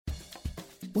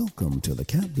Welcome to the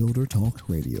CAPBuilder Talk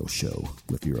radio show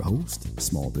with your host,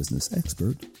 small business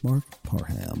expert, Marc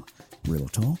Parham. Real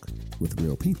talk with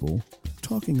real people,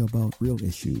 talking about real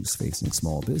issues facing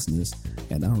small business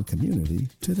and our community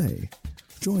today.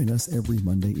 Join us every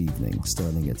Monday evening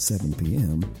starting at 7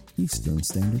 p.m. Eastern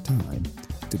Standard Time.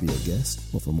 To be a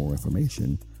guest or for more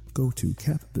information, go to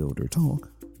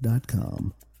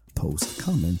CAPBuilderTalk.com. Post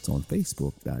comments on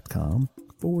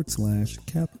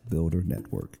Facebook.com/CAPBuilder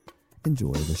Network.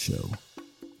 Enjoy the show.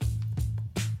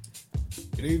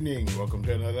 Good evening. Welcome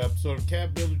to another episode of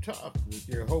CAPBuilder Talk with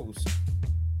your host,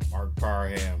 Marc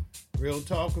Parham. Real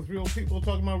talk with real people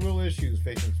talking about real issues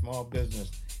facing small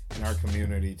business in our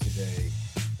community today.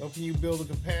 Helping you build a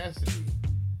capacity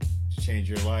to change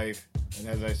your life. And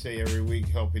as I say every week,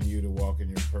 helping you to walk in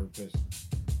your purpose.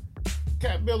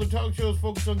 CAPBuilder Talk Show is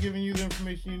focused on giving you the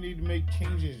information you need to make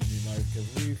changes in your life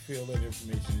because we feel that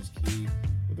information is key.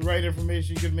 With the right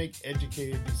information, you can make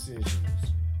educated decisions.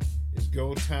 It's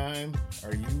go time.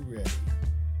 Are you ready?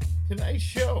 Tonight's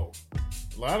show.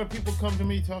 A lot of people come to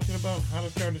me talking about how to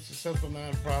start a successful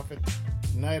nonprofit.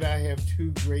 Tonight I have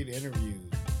two great interviews.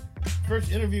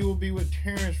 First interview will be with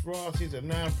Terrance Ross. He's a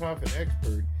nonprofit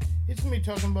expert. He's going to be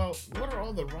talking about what are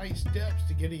all the right steps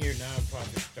to getting your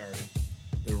nonprofit started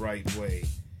the right way.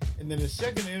 And then the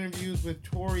second interview is with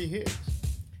Torri Hicks.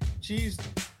 She's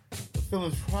a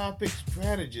philanthropic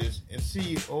strategist and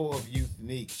CEO of Youth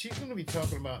Unique. She's going to be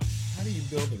talking about how do you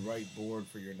build the right board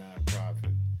for your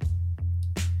nonprofit.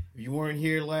 If you weren't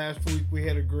here last week, we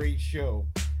had a great show.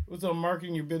 It was on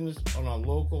marketing your business on a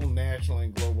local, national,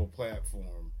 and global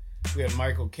platform. We had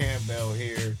Michael Campbell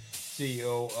here,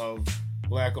 CEO of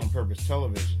Black on Purpose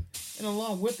Television. And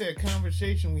along with that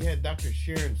conversation, we had Dr.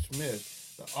 Sharon Smith,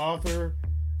 the author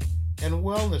and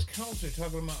wellness counselor,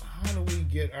 talking about how do we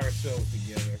get ourselves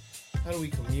together, how do we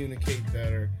communicate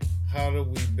better, how do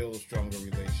we build a stronger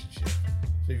relationship.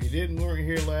 So if you weren't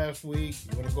here last week,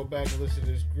 you want to go back and listen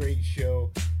to this great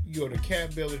show, you go to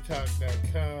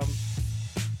CAPBuilderTalk.com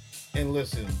and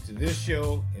listen to this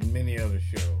show and many other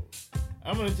shows.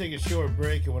 I'm going to take a short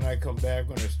break, and when I come back, I'm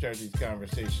going to start these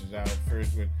conversations out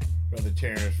first with Brother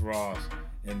Terrance Ross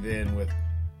and then with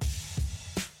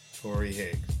Torri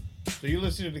Hicks. So you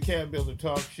listen to the CAPBuilder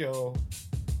Talk Show.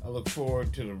 I look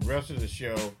forward to the rest of the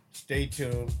show. Stay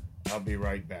tuned. I'll be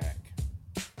right back.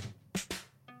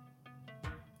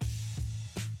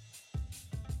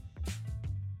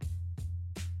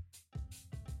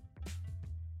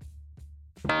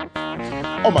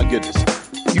 Oh my goodness.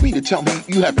 You mean to tell me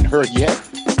you haven't heard yet?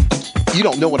 You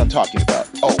don't know what I'm talking about.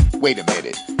 Oh, wait a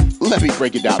minute. Let me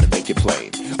break it down and make it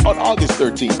plain. On August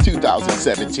 13,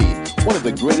 2017, one of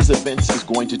the greatest events is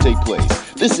going to take place.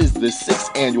 This is the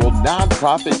 6th annual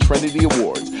Nonprofit Trinity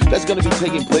Awards that's going to be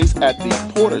taking place at the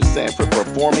Porter Sanford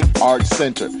Performing Arts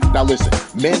Center. Now listen,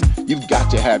 men, you've got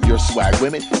to have your swag.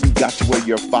 Women, you've got to wear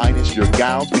your finest, your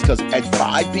gowns, because at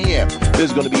 5 p.m.,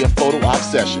 there's going to be a photo op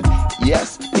session.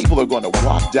 Yes, people are going to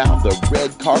walk down the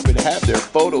red carpet, have their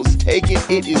photos taken.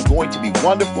 It is going to be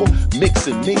wonderful. Mix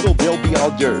and mingle, they'll be hors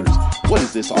d'oeuvres. What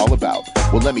is this all about?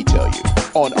 Well, let me tell you.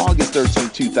 On August 13,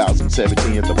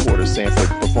 2017 at the Porter Sanford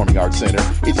Performing Arts Center,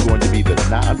 it's going to be the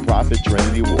Nonprofit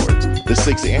Trinity Awards, the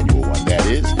 6th annual one, that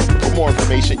is. For more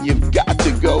information, you've got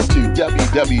to go to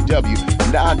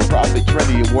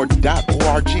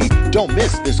www.nonprofittrinityawards.org. Don't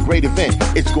miss this great event.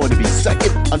 It's going to be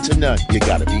second unto none. You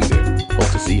got to be there.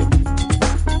 Hope to see you.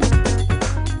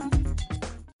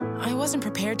 I wasn't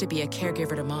prepared to be a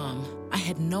caregiver to Mom. I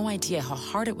had no idea how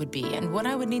hard it would be and what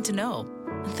I would need to know.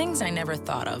 Things I never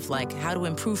thought of, like how to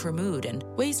improve her mood and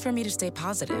ways for me to stay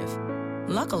positive.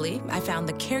 Luckily, I found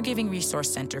the Caregiving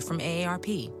Resource Center from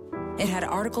AARP. It had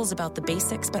articles about the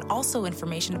basics, but also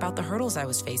information about the hurdles I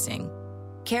was facing.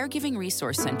 Caregiving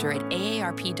Resource Center at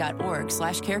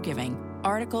aarp.org/caregiving.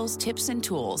 Articles, tips, and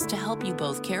tools to help you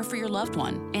both care for your loved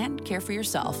one and care for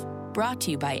yourself. Brought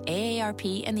to you by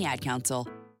AARP and the Ad Council.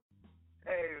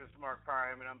 Hey, this is Marc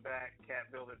Parham, and I'm back,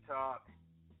 CAPBuilder Talk.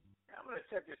 I'm going to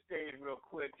set the stage real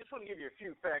quick. Just want to give you a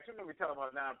few facts. We're going to be talking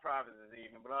about nonprofits this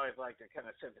evening, but I always like to kind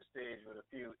of set the stage with a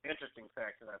few interesting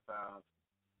facts that I found.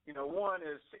 You know, one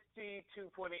is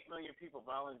 62.8 million people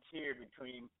volunteered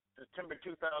between September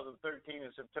 2013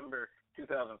 and September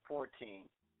 2014.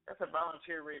 That's a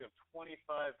volunteer rate of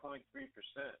 25.3%.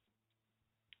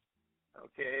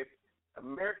 Okay.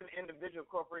 American Individual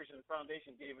Corporation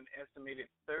Foundation gave an estimated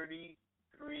 $335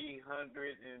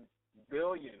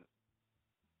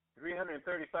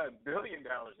 billion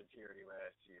in charity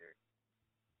last year.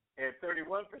 And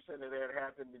 31% of that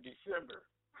happened in December,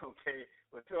 okay,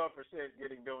 with 12%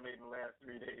 getting donated in the last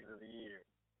 3 days of the year.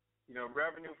 You know,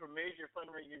 revenue from major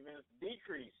fundraising events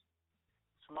decreased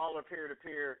smaller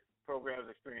peer-to-peer programs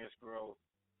experience growth.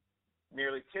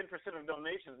 Nearly 10% of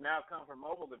donations now come from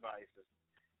mobile devices,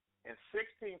 and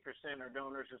 16% are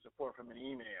donors who support from an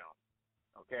email.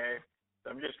 Okay? So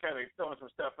I'm just kind of throwing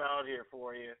some stuff out here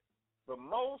for you. But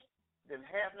most than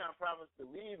half nonprofits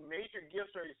believe major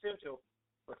gifts are essential,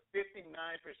 but 59%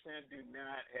 do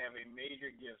not have a major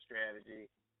gift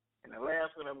strategy. And the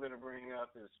last one I'm going to bring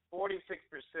up is 46%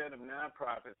 of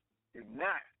nonprofits do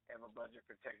not have a budget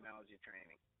for technology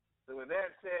training. So with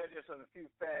that said, just on a few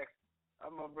facts,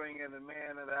 I'm going to bring in the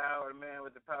man of the hour, the man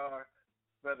with the power,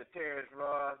 Brother Terrance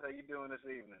Ross. How you doing this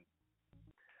evening?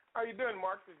 How you doing,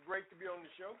 Mark? It's great to be on the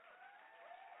show.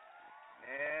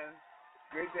 Man,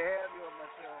 great to have you on my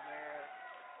show, man.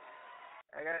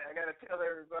 I got to tell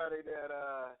everybody that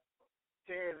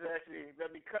Terrance actually let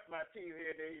me cut my teeth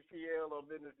here at the APL on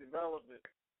business development.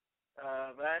 I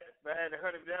had to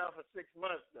hunt him down for 6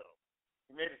 months, though.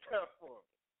 He made it tough for me.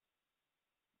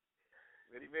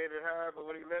 But he made it hard, but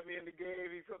when he let me in the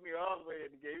game, he put me all the way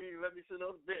in the game. He didn't let me sit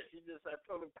on the bench. I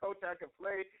told him, Coach, I can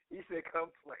play. He said, come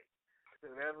play.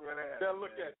 So that's what happened. Now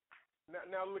look at you.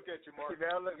 Now look at you, Mark.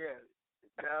 Now look at it.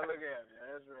 Now look at me.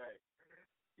 That's right.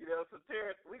 So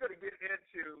Terrance, we're going to get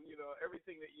into,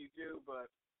 everything that you do,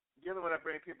 but generally when I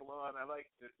bring people on, I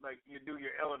like you do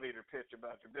your elevator pitch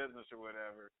about your business or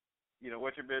whatever,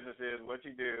 what your business is, what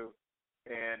you do,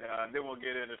 and then we'll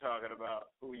get into talking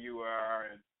about who you are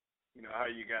and, how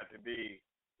you got to be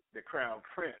the crown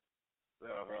prince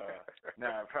of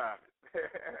nonprofit.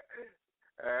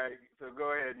 All right, so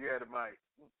go ahead. You had the mic.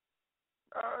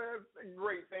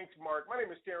 Great. Thanks, Mark. My name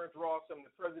is Terrance Ross. I'm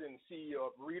the president and CEO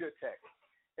of Rita Tech,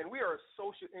 and we are a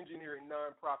social engineering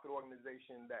nonprofit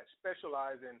organization that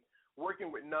specializes in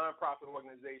working with nonprofit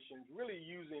organizations, really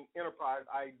using enterprise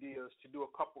ideas to do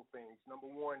a couple things. Number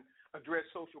one, address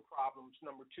social problems.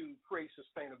 Number two, create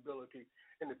sustainability.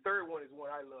 And the third one is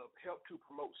one I love, help to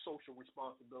promote social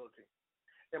responsibility.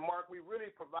 And, Mark, we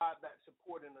really provide that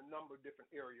support in a number of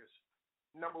different areas.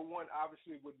 Number one,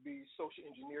 obviously, would be social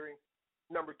engineering.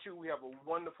 Number two, we have a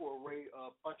wonderful array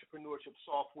of entrepreneurship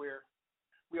software.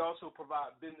 We also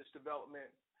provide business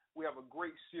development. We have a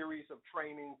great series of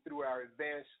training through our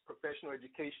advanced professional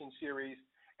education series.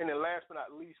 And then last but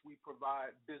not least, we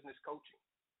provide business coaching.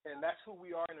 And that's who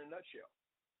we are in a nutshell.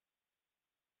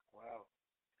 Wow.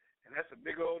 And that's a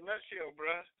big old nutshell,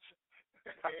 bruh.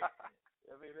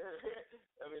 I mean,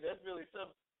 that's really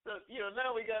something. So,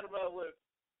 now we got about what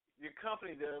your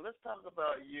company does. Let's talk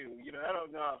about you. I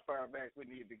don't know how far back we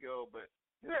need to go, but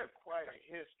you have quite a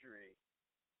history.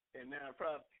 And now,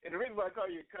 and the reason why I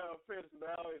call you Crown Prince is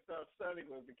I always thought Sonny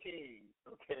was the king.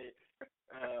 Okay,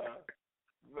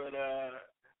 but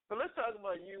let's talk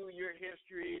about you, your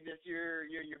history, just your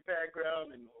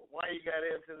background, and why you got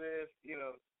into this.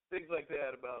 Things like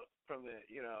that from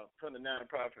the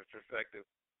nonprofit perspective.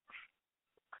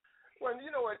 Well,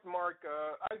 you know what, Mark?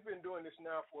 I've been doing this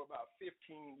now for about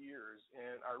 15 years,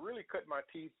 and I really cut my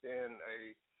teeth in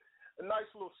a nice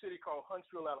little city called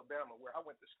Huntsville, Alabama, where I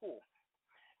went to school.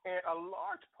 And a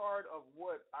large part of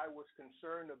what I was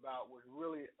concerned about was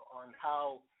really on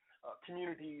how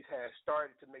communities had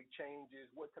started to make changes.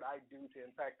 What could I do to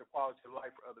impact the quality of life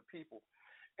for other people?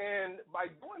 And by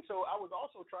doing so, I was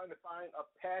also trying to find a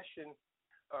passion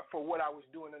for what I was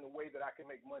doing in a way that I could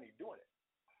make money doing it.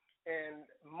 And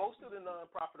most of the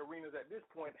nonprofit arenas at this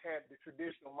point had the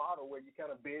traditional model where you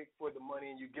kind of beg for the money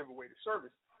and you give away the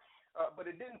service. But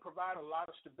it didn't provide a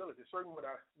lot of stability, certainly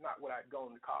not what I'd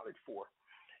gone to college for.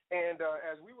 And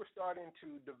as we were starting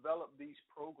to develop these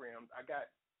programs, I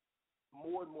got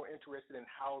more and more interested in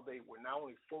how they were not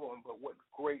only formed, but what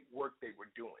great work they were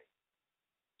doing.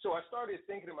 So I started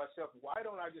thinking to myself, why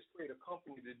don't I just create a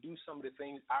company to do some of the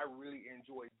things I really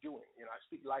enjoy doing? I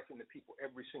speak life into people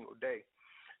every single day.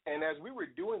 And as we were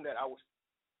doing that, I was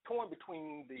torn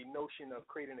between the notion of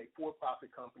creating a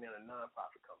for-profit company and a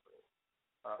nonprofit company.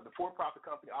 The for-profit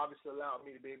company obviously allowed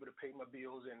me to be able to pay my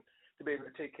bills and to be able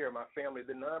to take care of my family.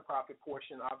 The nonprofit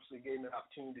portion obviously gave me an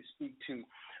opportunity to speak to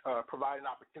providing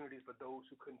opportunities for those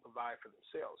who couldn't provide for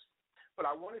themselves. But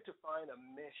I wanted to find a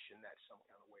mesh in that some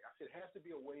kind of way. I said it has to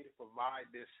be a way to provide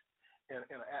this in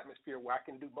an atmosphere where I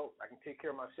can do both. I can take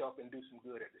care of myself and do some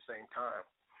good at the same time.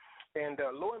 And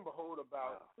lo and behold,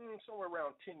 about somewhere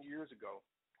around 10 years ago,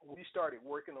 we started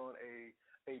working on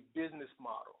a business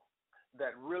model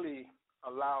that really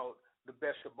allowed the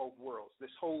best of both worlds,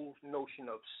 this whole notion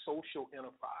of social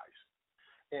enterprise.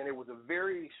 And it was a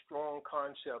very strong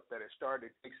concept that had started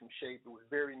to take some shape. It was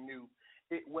very new.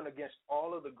 It went against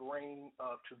all of the grain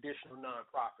of traditional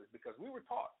nonprofits because we were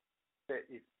taught that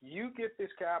if you get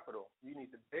this capital, you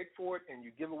need to beg for it and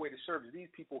you give away the service. These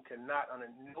people cannot,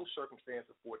 under no circumstance,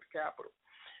 afford the capital.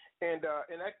 And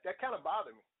that kind of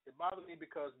bothered me. It bothered me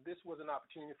because this was an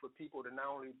opportunity for people to not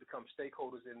only become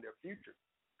stakeholders in their future,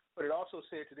 but it also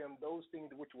said to them those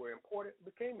things which were important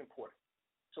became important.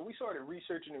 So we started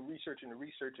researching and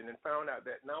found out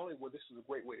that not only was this a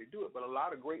great way to do it, but a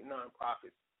lot of great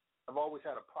nonprofits have always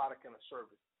had a product and a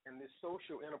service. And this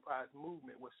social enterprise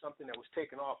movement was something that was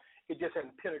taken off. It just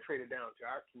hadn't penetrated down to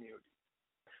our community.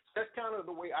 So that's kind of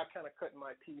the way I kind of cut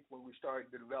my teeth when we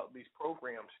started to develop these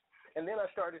programs. And then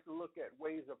I started to look at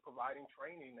ways of providing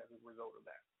training as a result of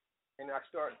that. And I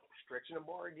started stretching the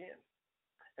bar again.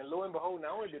 And lo and behold,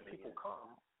 not only did people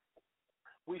come,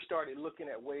 we started looking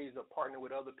at ways of partnering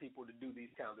with other people to do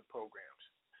these kinds of programs.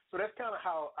 So that's kind of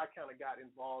how I kind of got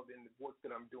involved in the work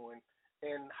that I'm doing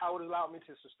and how it allowed me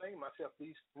to sustain myself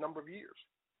these number of years.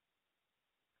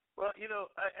 Well,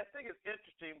 I think it's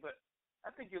interesting, but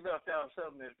I think you left out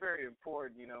something that's very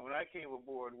important. When I came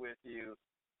aboard with you,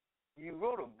 you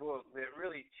wrote a book that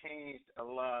really changed a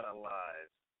lot of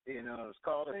lives. It's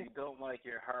called If You Don't Like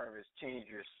Your Harvest, Change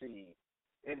Your Seed.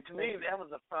 And to me, that was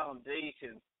a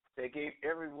foundation that gave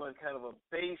everyone kind of a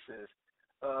basis.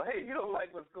 Hey, you don't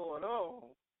like what's going on,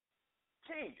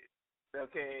 change it.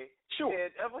 Okay? Sure.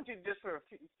 And I want you just for a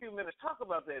few minutes talk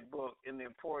about that book and the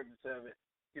importance of it.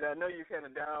 I know you kind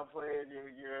of downplay it.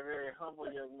 You're a very humble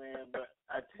young man, but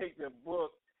I think the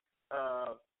book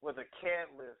was a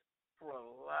catalyst for a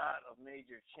lot of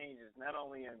major changes, not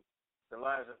only in the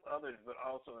lives of others, but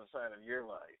also inside of your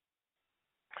life.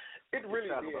 It really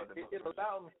did.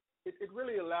 It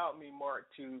really allowed me,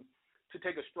 Mark, to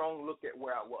take a strong look at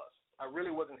where I was. I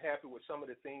really wasn't happy with some of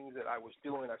the things that I was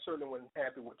doing. I certainly wasn't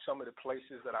happy with some of the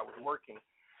places that I was working.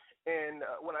 And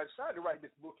when I decided to write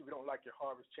this book, If You Don't Like Your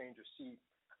Harvest, Change Your Seed,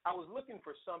 I was looking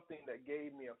for something that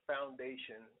gave me a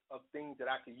foundation of things that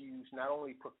I could use not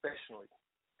only professionally,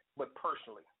 but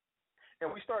personally. And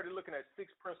we started looking at 6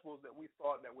 principles that we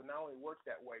thought that would not only work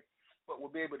that way, but would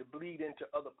be able to bleed into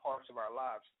other parts of our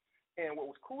lives. And what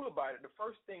was cool about it, the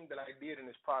first thing that I did in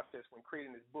this process when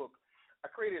creating this book,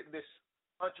 I created this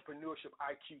entrepreneurship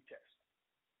IQ test.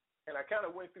 And I kind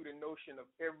of went through the notion of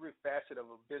every facet of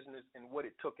a business and what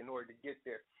it took in order to get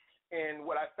there. And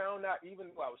what I found out,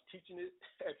 even though I was teaching it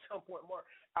at some point, Mark,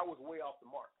 I was way off the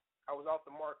mark. I was off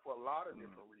the mark for a lot of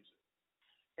different reasons.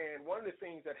 And one of the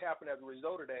things that happened as a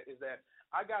result of that is that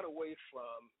I got away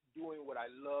from doing what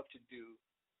I love to do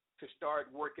to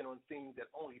start working on things that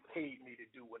only paid me to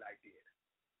do what I did.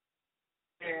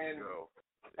 And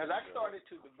as I started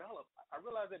to develop, I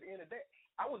realized at the end of the day,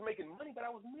 I was making money, but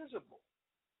I was miserable.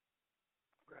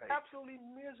 Right. Absolutely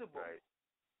miserable. Right.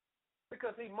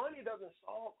 Because the money doesn't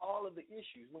solve all of the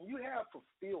issues. When you have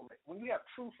fulfillment, when you have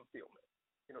true fulfillment,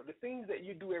 the things that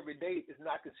you do every day is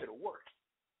not considered work.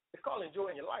 It's called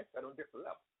enjoying your life at a different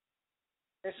level.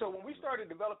 And so when we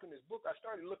started developing this book, I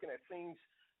started looking at things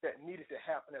that needed to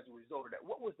happen as a result of that.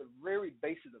 What was the very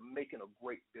basis of making a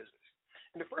great business?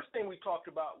 And the first thing we talked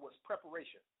about was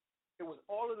preparation. It was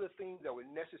all of the things that were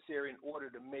necessary in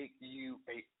order to make you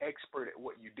an expert at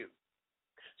what you do.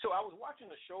 So I was watching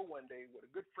a show one day with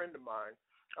a good friend of mine.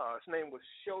 His name was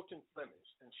Shelton Flemings.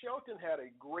 And Shelton had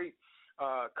a great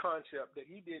concept that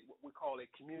he did what we call a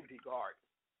community garden.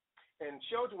 And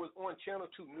Shelton was on Channel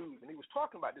 2 News, and he was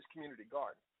talking about this community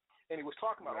garden. And he was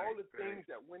talking about all the things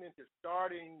that went into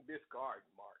starting this garden,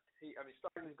 Mark.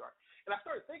 Starting this garden. And I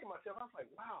started thinking to myself, I was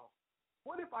like, wow,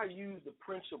 what if I use the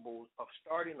principles of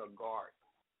starting a garden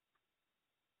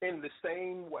in the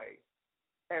same way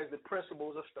as the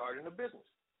principles of starting a business?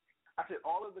 I said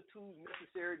all of the tools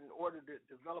necessary in order to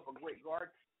develop a great garden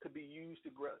could be used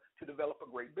to develop a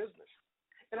great business.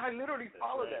 And I literally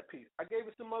followed that piece. I gave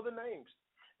it some other names.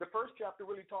 The first chapter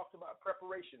really talks about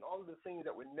preparation, all of the things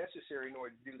that were necessary in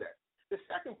order to do that. The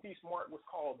second piece, Mark, was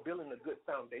called building a good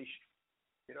foundation.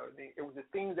 It was the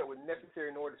things that were necessary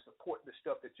in order to support the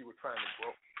stuff that you were trying to grow.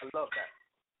 I love that.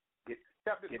 Get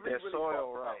that really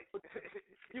soil right.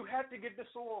 You have to get the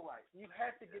soil right. You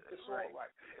have to get the soil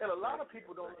right. And a lot of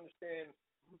people don't understand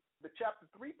the chapter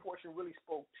 3 portion really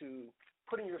spoke to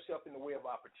putting yourself in the way of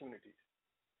opportunities.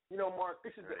 Mark,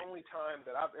 this is the only time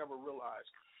that I've ever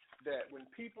realized that when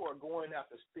people are going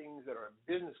after things that are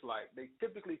business-like, they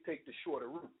typically take the shorter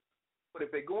route. But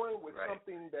if they're going with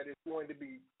something that is going to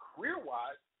be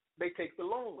career-wise, they take the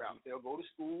long route. They'll go to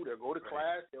school, they'll go to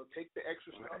class, they'll take the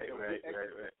extra stuff.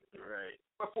 Right.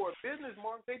 But for a business,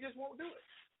 Mark, they just won't do it.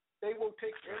 They will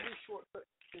take every shortcut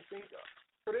they can think of.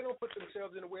 So they don't put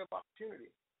themselves in the way of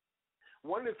opportunity.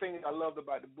 One of the things I loved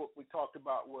about the book we talked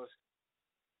about was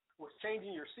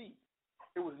changing your seed.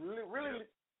 It was really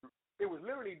It was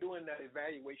literally doing that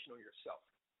evaluation on yourself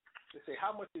to say how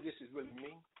much of this is really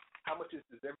me, how much is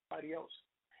everybody else,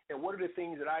 and what are the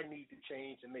things that I need to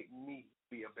change to make me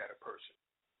be a better person.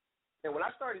 And when I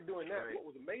started doing that,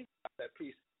 what was amazing about that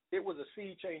piece, it was a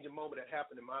seed-changing moment that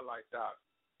happened in my life, Doc,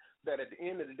 that at the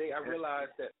end of the day, I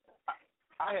realized that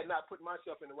I had not put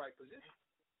myself in the right position.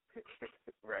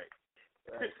 Right.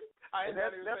 I had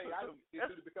not everything I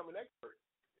needed to become an expert.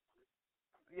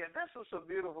 Yeah, that's what's so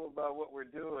beautiful about what we're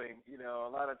doing. You know,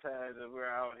 a lot of times as we're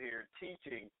out here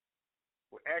teaching,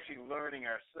 we're actually learning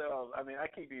ourselves. I mean, I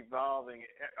keep evolving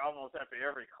almost after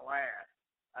every class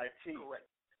I teach. Correct.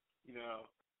 You know,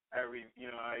 I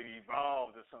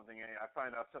evolve to something. I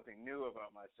find out something new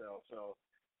about myself. So,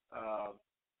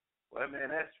 well,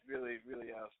 man, that's really,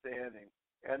 really outstanding.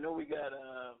 I know we got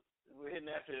we're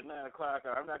hitting after 9 o'clock.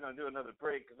 I'm not going to do another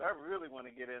break because I really want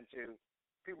to get into.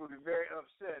 People would be very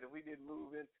upset if we didn't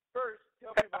move in. First,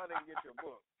 tell people how they can get your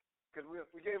book, because we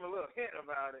gave them a little hint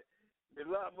about it. There's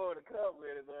a lot more to come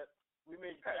with it, but we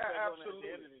may touch on at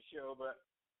the end of the show. But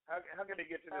how can they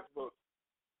get to this book?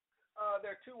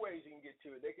 There are two ways you can get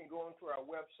to it. They can go onto our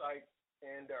website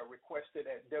and request it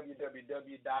at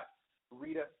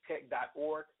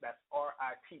www.ritatech.org. That's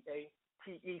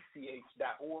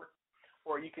RITATECH.org.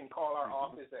 Or you can call our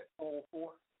office at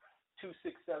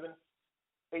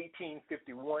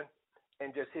 404-267-1851 and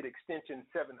just hit extension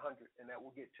 700, and that will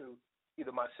get to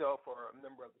either myself or a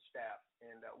member of the staff,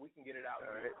 and we can get it out.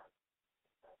 All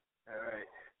right.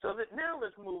 So now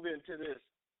let's move into this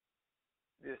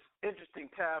interesting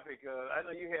topic. I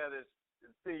know you have this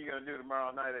thing you're going to do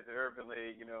tomorrow night at the Urban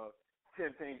League, 10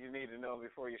 things you need to know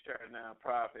before you start a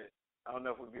nonprofit. I don't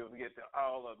know if we'll be able to get to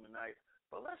all of them tonight,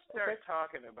 but let's start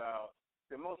talking about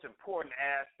the most important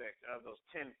aspects of those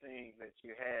 10 things that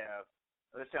you have.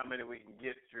 Let's see how many we can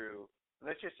get through.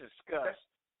 Let's just discuss.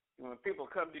 When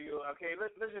people come to you, okay,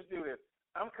 let's just do this.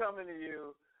 I'm coming to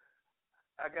you.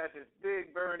 I got this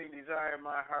big burning desire in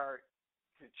my heart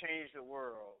to change the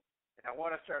world, and I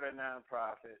want to start a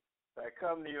nonprofit. So I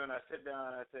come to you and I sit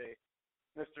down and I say,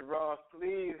 Mr. Ross,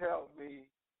 please help me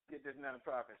get this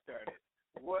nonprofit started.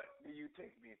 What do you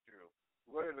take me through?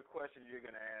 What are the questions you're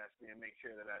going to ask me and make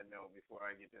sure that I know before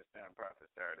I get this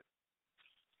nonprofit started?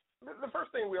 The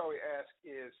first thing we always ask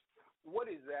is, what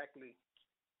exactly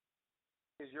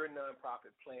is your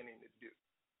nonprofit planning to do?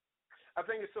 I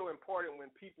think it's so important when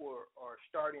people are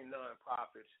starting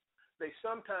nonprofits, they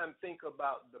sometimes think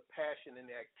about the passion and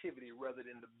the activity rather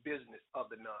than the business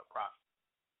of the nonprofit.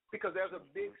 Because there's a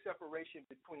big separation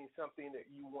between something that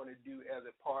you want to do as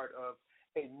a part of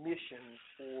a mission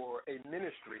or a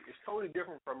ministry. It's totally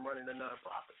different from running a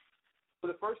nonprofit. So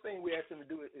the first thing we ask them to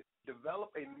do is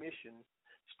develop a mission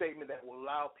statement that will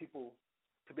allow people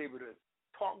to be able to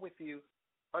talk with you,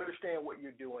 understand what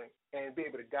you're doing, and be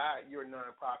able to guide your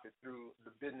nonprofit through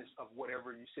the business of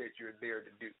whatever you said you're there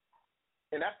to do.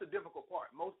 And that's the difficult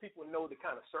part. Most people know the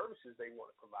kind of services they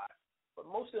want to provide, but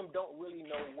most of them don't really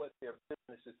know what their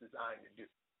business is designed to do.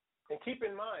 And keep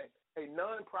in mind, a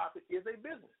nonprofit is a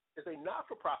business. It's a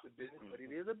not-for-profit business, but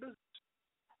it is a business.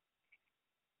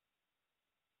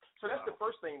 So that's the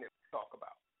first thing that we talk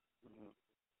about. Mm-hmm.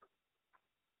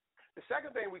 The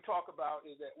second thing we talk about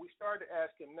is that we started to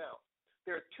ask him now,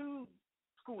 there are two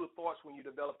schools of thoughts when you're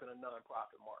developing a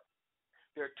nonprofit, Mark.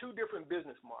 There are two different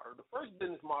business models. The first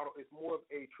business model is more of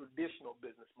a traditional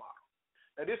business model.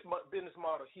 Now, this business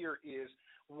model here is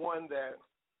one that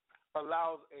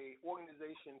allows an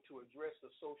organization to address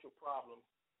a social problem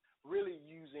really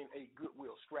using a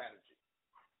goodwill strategy,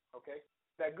 okay?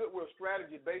 That goodwill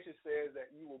strategy basically says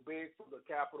that you will beg for the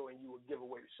capital and you will give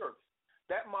away the service.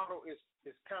 That model is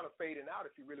kind of fading out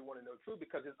if you really want to know the truth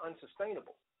because it's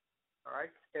unsustainable, all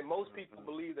right? And most people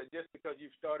believe that just because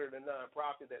you've started a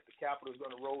nonprofit that the capital is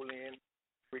going to roll in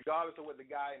regardless of what the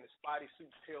guy in the spotty suit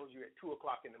tells you at 2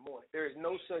 o'clock in the morning. There is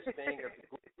no such thing as a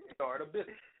start a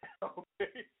business,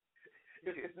 okay?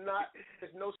 There's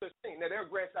no such thing. Now, there are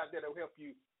grants out there that will help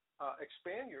you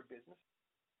expand your business,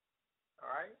 all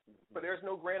right? But there's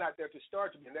no grant out there to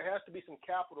start you. And there has to be some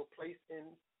capital placed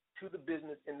into the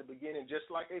business in the beginning, just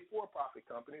like a for-profit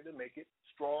company, to make it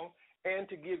strong and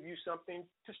to give you something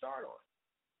to start on.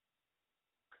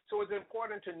 So it's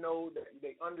important to know that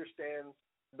they understand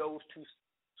those two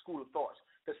schools of thoughts.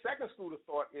 The second school of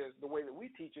thought is the way that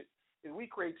we teach it is we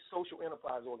create social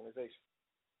enterprise organizations.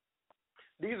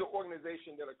 These are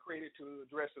organizations that are created to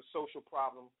address a social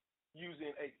problem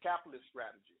using a capitalist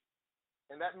strategy.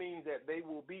 And that means that they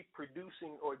will be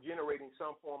producing or generating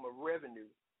some form of revenue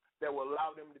that will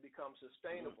allow them to become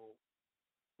sustainable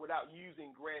without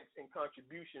using grants and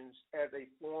contributions as a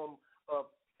form of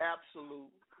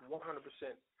absolute 100%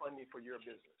 funding for your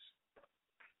business.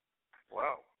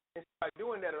 Wow. And by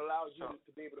doing that, it allows you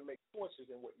to be able to make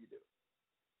choices in what you do.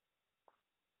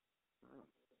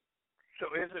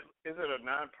 So is it a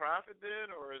nonprofit then,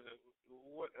 or is it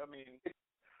what? I mean,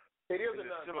 it is a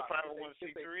nonprofit. Still a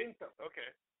 501c3. Okay.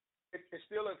 It's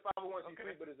still a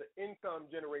 501c3, but it's an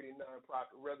income-generating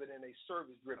nonprofit rather than a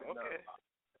service-driven nonprofit.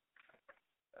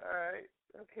 All right.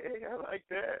 Okay, I like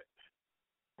that.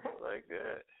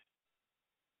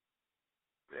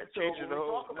 That changes the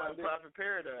whole nonprofit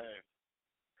paradigm.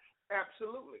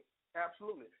 Absolutely.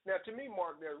 Now, to me,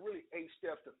 Mark, there are really 8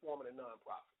 steps to forming a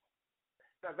nonprofit.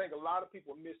 I think a lot of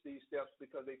people miss these steps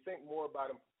because they think more about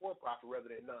them for-profit rather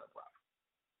than nonprofit.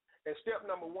 And step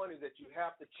number 1 is that you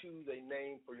have to choose a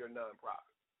name for your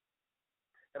nonprofit.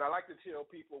 And I like to tell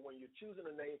people when you're choosing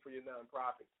a name for your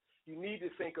nonprofit, you need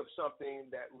to think of something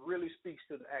that really speaks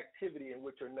to the activity in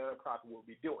which your nonprofit will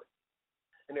be doing.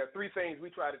 And there are 3 things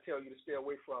we try to tell you to stay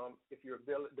away from if you're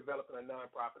developing a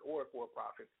nonprofit or a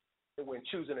for-profit when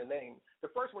choosing a name. The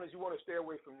first one is you want to stay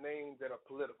away from names that are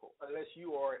political, unless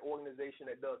you are an organization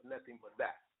that does nothing but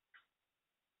that.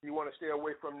 You want to stay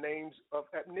away from names of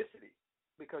ethnicity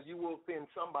because you will offend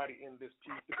somebody in this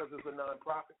piece because it's a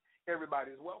nonprofit.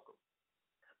 Everybody is welcome,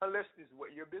 unless this is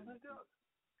what your business does.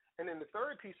 And then the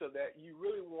third piece of that, you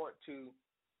really want to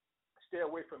stay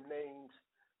away from names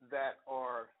that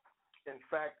are, in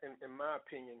fact, in my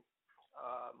opinion,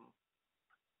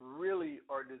 really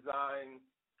are designed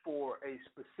for a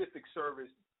specific service,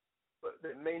 but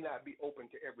that may not be open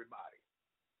to everybody.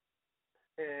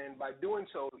 And by doing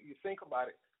so, you think about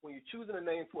it, when you're choosing a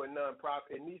name for a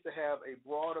nonprofit, it needs to have a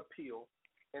broad appeal,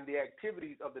 and the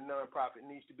activities of the nonprofit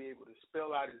needs to be able to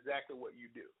spell out exactly what you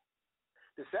do.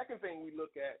 The second thing we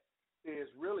look at is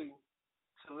really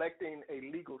selecting a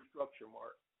legal structure,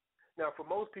 Mark. Now, for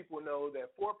most people know that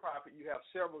for-profit, you have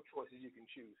several choices you can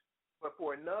choose. But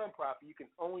for a nonprofit, you can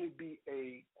only be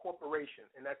a corporation,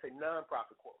 and that's a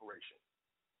nonprofit corporation.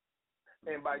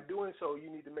 And by doing so, you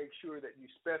need to make sure that you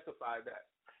specify that.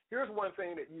 Here's one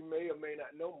thing that you may or may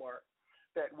not know, Mark,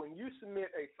 that when you submit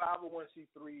a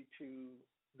 501c3 to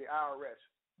the IRS,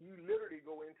 you literally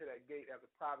go into that gate as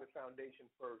a private foundation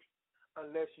first,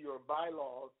 unless your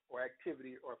bylaws or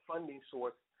activity or funding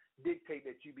source dictate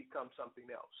that you become something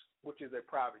else, which is a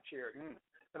private charity.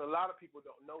 And a lot of people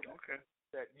don't know that. Okay.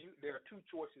 There are 2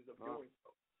 choices of doing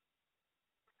so.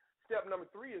 Step number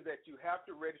 3 is that you have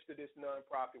to register this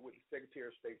nonprofit with the Secretary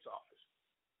of State's office.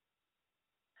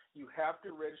 You have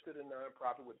to register the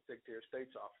nonprofit with the Secretary of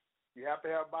State's office. You have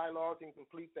to have bylaws and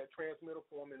complete that transmittal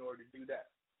form in order to do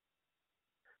that.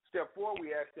 Step 4,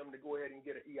 we ask them to go ahead and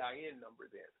get an EIN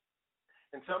number then.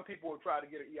 And some people will try to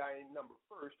get an EIN number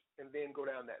first and then go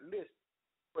down that list.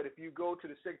 But if you go to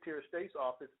the Secretary of State's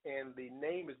office and the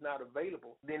name is not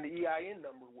available, then the EIN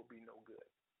number will be no good.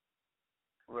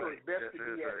 Right. So it's best to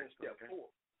do that in step 4.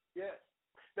 Yes.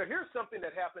 Now, here's something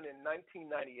that happened in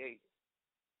 1998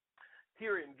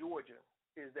 here in Georgia,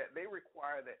 is that they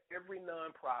require that every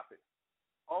nonprofit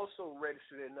also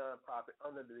register their nonprofit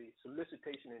under the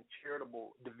Solicitation and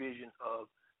Charitable Division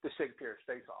of the Secretary of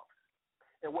State's office.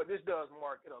 And what this does,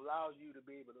 Mark, it allows you to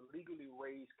be able to legally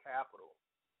raise capital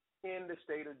in the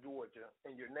state of Georgia,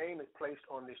 and your name is placed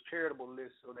on this charitable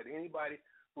list so that anybody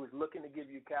who is looking to give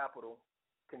you capital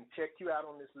can check you out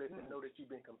on this list and know that you've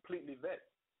been completely vetted.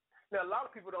 Now, a lot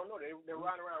of people don't know. They're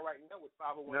riding around right now with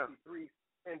 501c3s,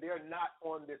 and they're not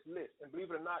on this list. And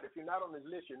believe it or not, if you're not on this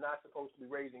list, you're not supposed to be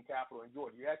raising capital in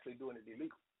Georgia. You're actually doing it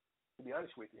illegal, to be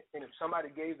honest with you. And if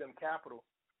somebody gave them capital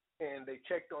and they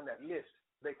checked on that list,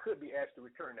 they could be asked to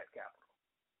return that capital.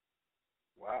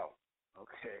 Wow.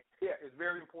 Okay. Yeah, it's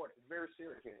very important. It's very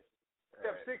serious.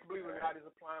 Step 6, believe it or not, is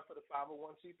applying for the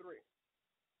 501c3.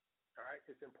 All right?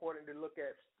 It's important to look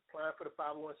at applying for the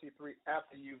 501c3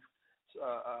 after you've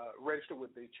registered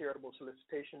with the Charitable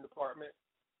Solicitation Department,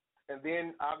 and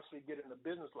then obviously getting a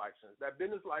business license. That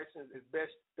business license is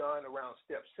best done around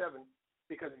step 7,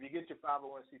 because if you get your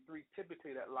 501c3,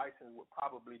 typically that license would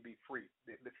probably be free.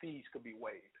 The fees could be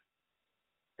waived.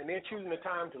 And then choosing the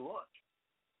time to launch.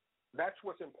 That's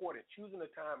what's important, choosing the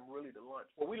time really to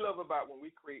launch. What we love about when we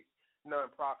create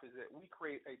nonprofits is that we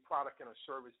create a product and a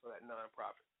service for that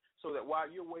nonprofit, so that while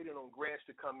you're waiting on grants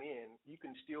to come in, you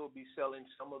can still be selling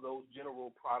some of those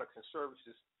general products and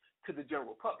services to the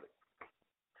general public.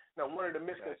 Now, one of the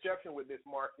misconceptions with this,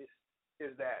 Mark,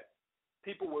 is that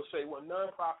people will say, well,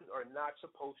 nonprofits are not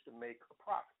supposed to make a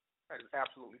profit. That is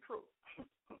absolutely true.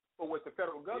 But what the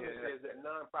federal government says is that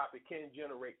nonprofit can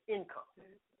generate income,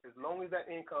 as long as that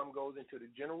income goes into the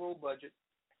general budget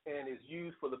and is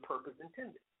used for the purpose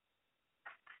intended.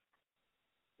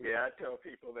 Yeah, I tell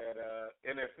people that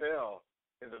NFL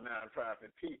is a nonprofit.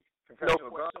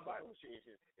 Professional Golf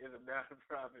Association is a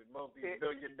nonprofit,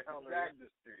 multi-billion-dollar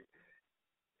industry.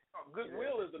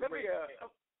 Goodwill is a great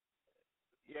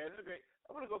yeah, it's a great.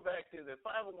 I want to go back to the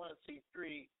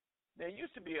 501c3. There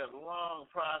used to be a long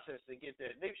process to get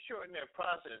that. They've shortened their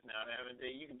process now, haven't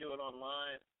they? You can do it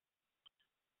online.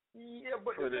 Yeah,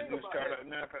 but the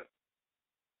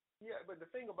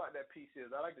thing about that piece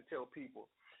is, I like to tell people,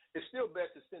 it's still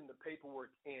best to send the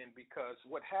paperwork in, because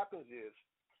what happens is,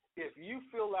 if you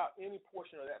fill out any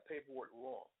portion of that paperwork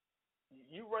wrong,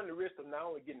 you run the risk of not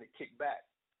only getting a kickback,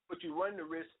 but you run the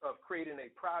risk of creating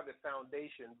a private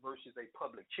foundation versus a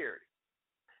public charity.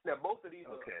 Now, both of these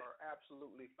are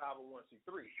absolutely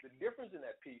 501c3s. The difference in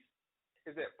that piece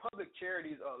is that public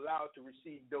charities are allowed to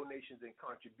receive donations and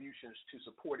contributions to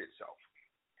support itself.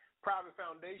 Private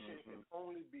foundation can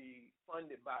only be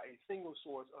funded by a single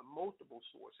source or multiple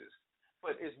sources,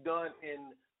 but it's done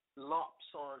in lump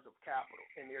sums of capital,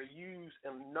 and they're used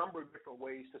in a number of different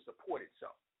ways to support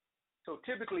itself. So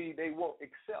typically, they won't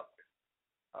accept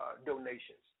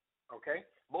donations, okay?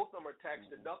 Both of them are tax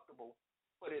deductible,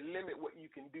 but it limits what you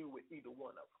can do with either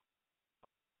one of them.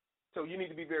 So you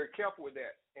need to be very careful with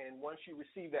that. And once you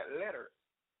receive that letter,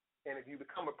 and if you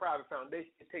become a private foundation,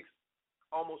 it takes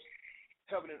almost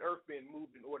heaven and earth being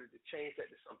moved in order to change that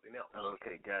to something else.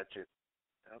 Okay, gotcha.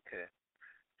 Okay.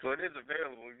 So it is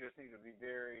available. You just need to be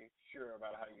very sure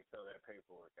about how you fill that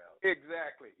paperwork out.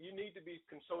 Exactly. You need to be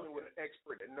consulting with an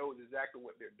expert that knows exactly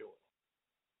what they're doing.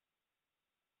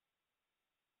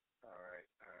 All right.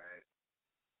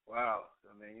 Wow.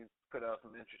 I mean, you put out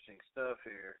some interesting stuff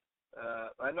here.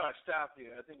 I know I stopped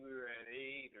you. I think we were at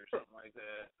 8 or something like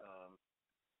that.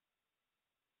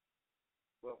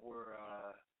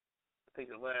 I think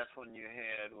the last one you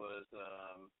had was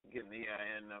getting the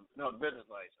EIN number. No, business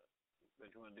license.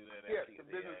 But you want to do that after you get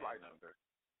the business license number.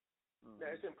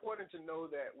 Now, it's important to know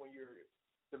that when you're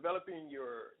developing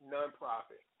your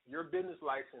nonprofit, your business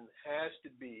license has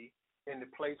to be in the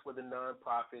place where the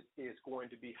nonprofit is going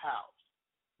to be housed.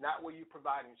 Not where you're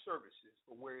providing services,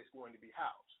 but where it's going to be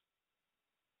housed.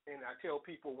 And I tell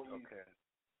people, when you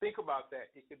think about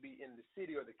that, it could be in the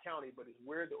city or the county, but it's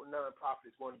where the nonprofit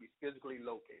is going to be physically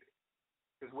located.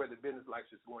 Is where the business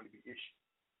license is going to be issued.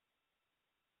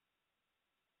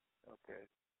 Okay.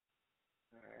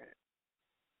 All right.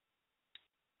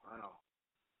 Wow.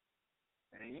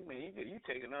 And you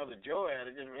taking all the joy out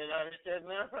of just realizing that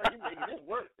nonprofit. You making this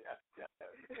work.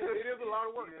 It is a lot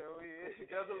of work. It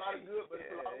does a lot of good, but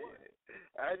it's a lot of work.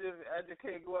 I just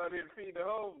can't go out there and feed the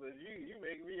homeless. You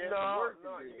make me have to work.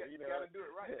 No, you got to do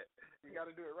it right. You got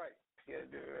to do it right. You got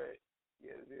to do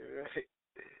it right.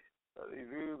 All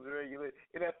these rules and regulations.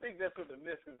 And I think that's what the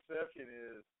misconception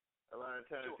is. A lot of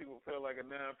times people feel like a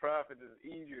nonprofit is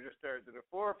easier to start than a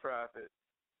for-profit.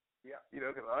 Yeah.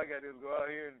 Because all I got to do is go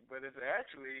out here. But it's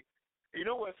actually,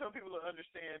 what some people don't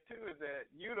understand, too, is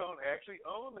that you don't actually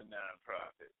own the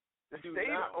nonprofit. You do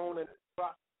not own a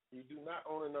nonprofit. You do not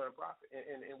own a nonprofit.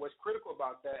 And what's critical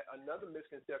about that, another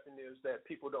misconception is that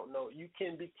people don't know, you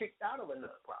can be kicked out of a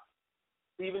nonprofit,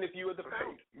 even if you are the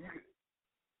founder.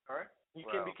 All right? You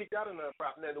can be kicked out of a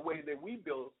nonprofit. Now, the way that we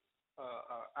build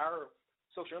our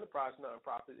social enterprise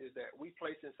nonprofit is that we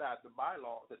place inside the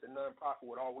bylaws that the nonprofit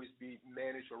would always be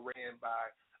managed or ran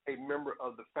by a member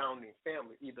of the founding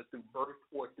family, either through birth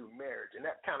or through marriage. And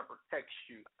that kind of protects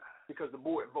you because the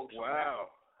board votes on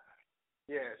that.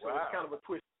 Yeah, so it's kind of a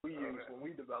twist we use when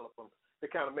we develop them to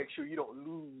kind of make sure you don't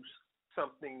lose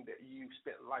something that you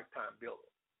spent a lifetime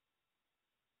building.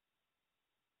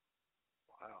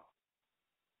 Wow.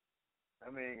 I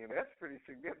mean, that's pretty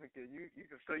significant.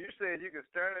 So you're saying you can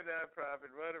start a nonprofit,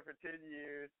 run it for 10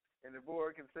 years, and the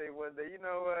board can say one day, you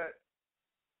know what?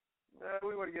 No,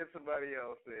 we want to get somebody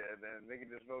else in, and they can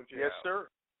just vote you out.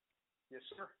 Yes,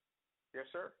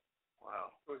 sir.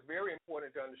 Wow. So it's very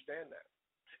important to understand that.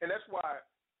 And that's why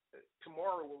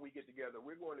tomorrow when we get together,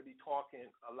 we're going to be talking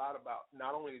a lot about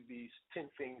not only these 10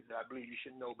 things that I believe you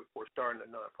should know before starting a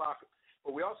nonprofit,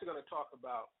 but we're also going to talk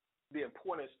about the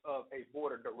importance of a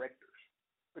board of directors.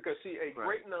 Because, see, a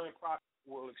great nonprofit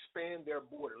will expand their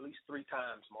board at least 3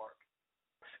 times, Mark.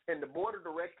 And the board of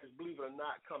directors, believe it or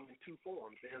not, come in 2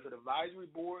 forms. There's an advisory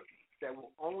board that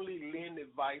will only lend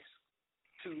advice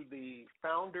to the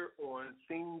founder on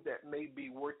things that may be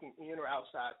working in or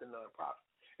outside the nonprofit.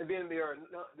 And then there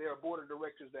are board of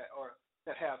directors that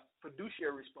have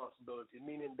fiduciary responsibility,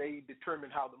 meaning they determine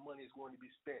how the money is going to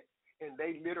be spent. And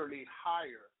they literally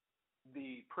hire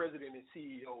the president and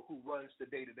CEO who runs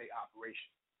the day-to-day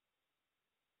operation.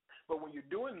 But when you're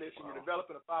doing this and you're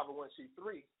developing a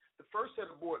 501c3, the first set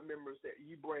of board members that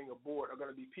you bring aboard are going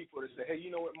to be people that say, hey,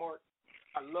 you know what, Mark?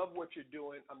 I love what you're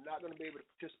doing. I'm not going to be able to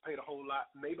participate a whole lot.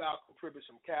 Maybe I'll contribute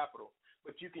some capital,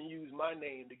 but you can use my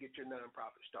name to get your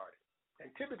nonprofit started.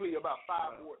 And typically about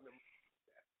 5 board members do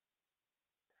that.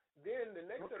 Then the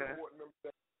next set of board members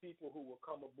are people who will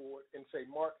come aboard and say,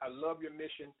 Mark, I love your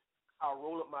mission. I'll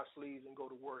roll up my sleeves and go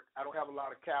to work. I don't have a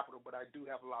lot of capital, but I do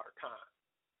have a lot of time.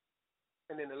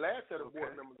 And then the last set of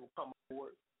board members will come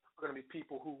aboard are going to be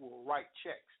people who will write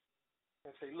checks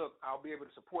and say, look, I'll be able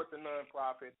to support the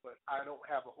nonprofit, but I don't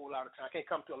have a whole lot of time. I can't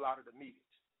come to a lot of the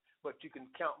meetings, but you can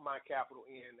count my capital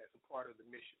in as a part of the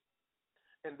mission.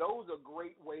 And those are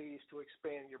great ways to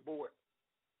expand your board.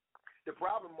 The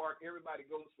problem, Mark, everybody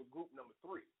goes for group number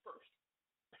 3 first.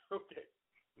 Okay.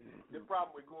 The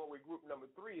problem with going with group number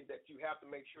 3 is that you have to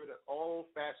make sure that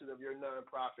all facets of your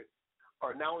nonprofit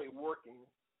are not only working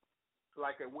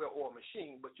like a well-oiled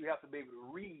machine, but you have to be able to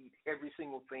read every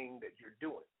single thing that you're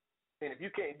doing. And if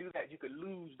you can't do that, you could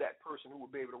lose that person who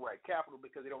will be able to write capital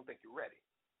because they don't think you're ready.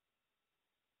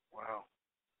 Wow.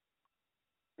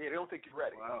 Yeah, they don't think you're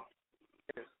ready. Wow.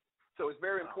 Yes. So it's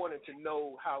very important to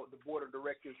know how the board of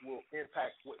directors will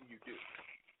impact what you do.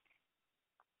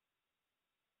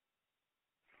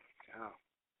 Oh,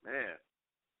 man.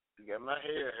 You got my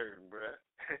head hurting, bro.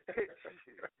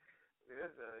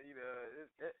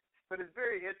 But it's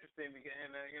very interesting because,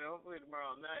 and hopefully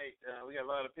tomorrow night we got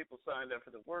a lot of people signed up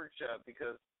for the workshop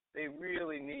because they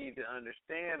really need to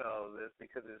understand all of this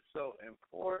because it's so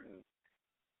important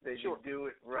that you do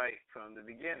it right from the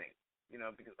beginning.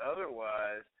 Because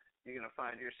otherwise you're going to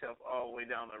find yourself all the way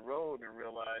down the road and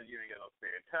realize you ain't got no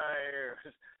spare tire,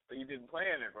 but you didn't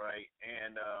plan it right.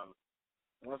 And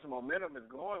once the momentum is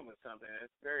going with something,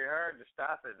 it's very hard to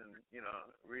stop it and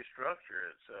restructure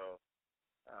it. So.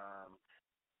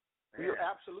 You're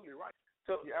absolutely right.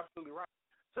 You're absolutely right.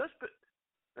 So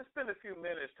let's spend a few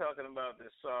minutes talking about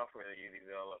this software that you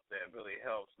developed that really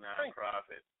helps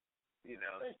nonprofits,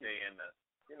 stay in the.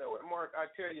 You know what, Mark, I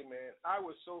tell you, man, I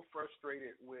was so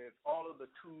frustrated with all of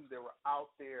the tools that were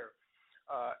out there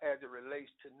as it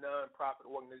relates to nonprofit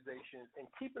organizations and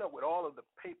keeping up with all of the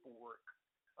paperwork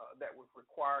that was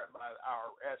required by the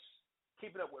IRS,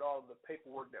 keeping up with all of the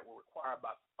paperwork that were required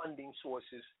by funding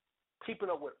sources,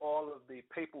 keeping up with all of the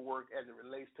paperwork as it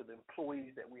relates to the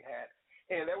employees that we had.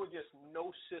 And there was just no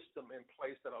system in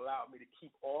place that allowed me to keep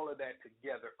all of that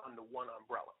together under one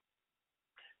umbrella.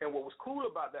 And what was cool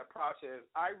about that process,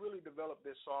 I really developed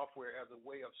this software as a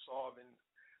way of solving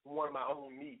one of my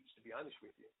own needs, to be honest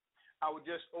with you. I was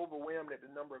just overwhelmed at the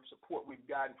number of support we've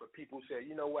gotten for people who said,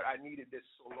 you know what, I needed this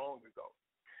so long ago.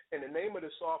 And the name of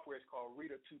the software is called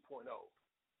Reader 2.0.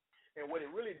 And what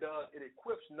it really does, it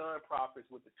equips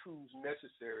nonprofits with the tools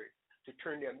necessary to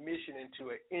turn their mission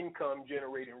into an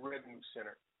income-generating revenue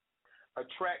center,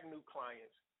 attract new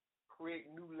clients,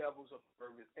 create new levels of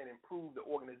service, and improve the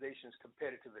organization's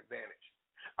competitive advantage.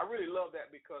 I really love that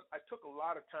because I took a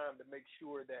lot of time to make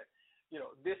sure that,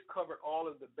 this covered all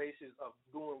of the bases of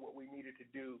doing what we needed to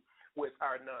do with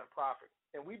our nonprofit.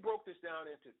 And we broke this down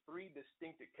into 3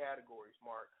 distinctive categories,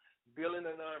 Mark: building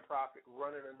a nonprofit,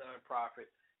 running a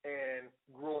nonprofit, and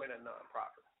growing a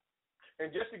nonprofit.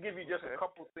 And just to give you just a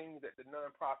couple things that the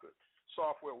nonprofit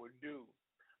software would do,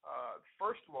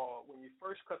 first of all, when you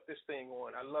first cut this thing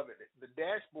on, I love it. The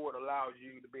dashboard allows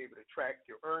you to be able to track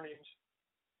your earnings,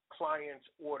 clients,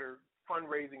 order,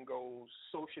 fundraising goals,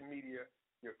 social media,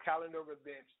 your calendar of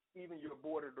events, even your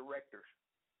board of directors.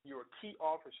 Your key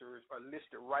officers are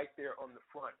listed right there on the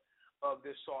front of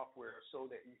this software so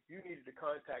that if you needed to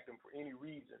contact them for any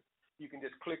reason, you can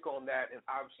just click on that and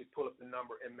obviously pull up the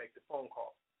number and make the phone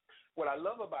call. What I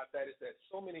love about that is that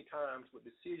so many times with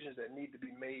decisions that need to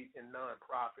be made in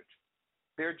nonprofits,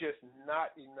 there's just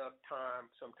not enough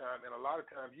time sometimes, and a lot of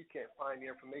times you can't find the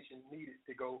information needed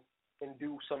to go and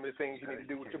do some of the things you need to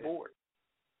do with your board.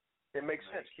 It makes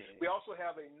sense. We also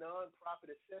have a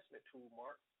nonprofit assessment tool,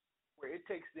 Mark, where it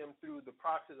takes them through the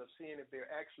process of seeing if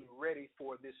they're actually ready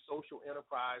for this social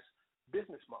enterprise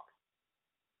business model.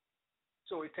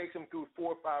 So it takes them through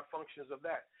 4 or 5 functions of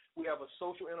that. We have a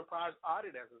social enterprise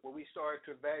audit effort where we start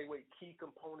to evaluate key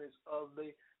components of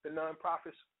the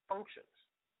nonprofit's functions.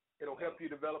 It'll help you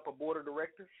develop a board of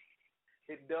directors.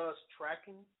 It does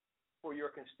tracking for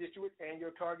your constituent and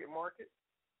your target market.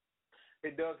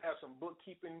 It does have some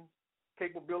bookkeeping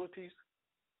capabilities.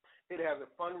 It has a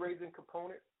fundraising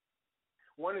component.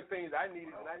 One of the things I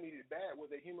needed, and I needed bad, was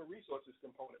a human resources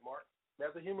component, Mark.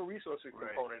 There's a human resources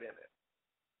component in it.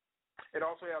 It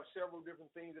also has several different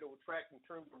things that it will track in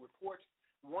terms of reports,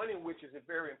 one in which is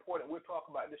very important. We'll talk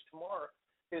about this tomorrow.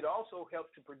 It also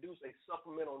helps to produce a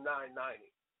supplemental 990.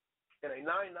 And a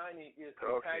 990 is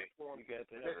the tax form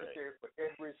necessary for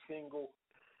every single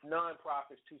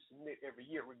nonprofits to submit every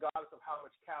year, regardless of how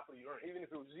much capital you earn. Even if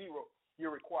it was zero,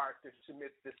 you're required to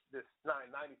submit this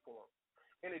 990 form.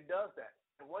 And it does that.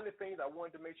 And one of the things I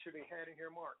wanted to make sure they had in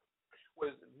here, Mark,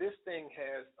 was this thing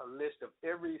has a list of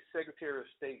every Secretary of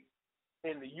State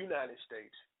in the United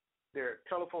States, their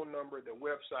telephone number, their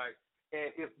website, and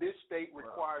if this state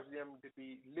requires them to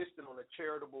be listed on a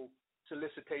charitable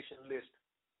solicitation list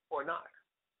or not.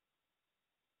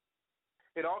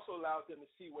 It also allows them to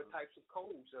see what types of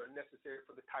codes are necessary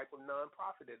for the type of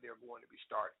nonprofit that they're going to be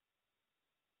starting.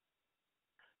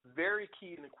 Very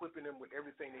key in equipping them with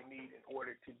everything they need in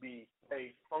order to be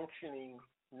a functioning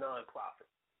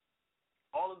nonprofit.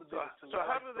 All of the so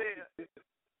how do they?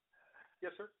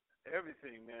 Yes, sir.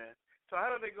 Everything, man. So how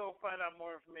do they go find out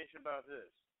more information about this?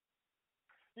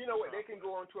 You know what? They can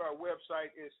go onto our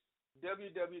website. It's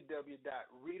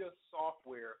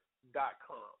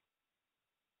www.ritasoftware.com.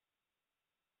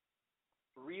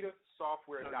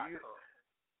 ritasoftware.com.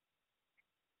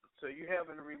 So you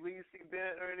having a release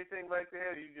event or anything like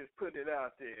that, or you just put it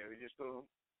out there? You just going to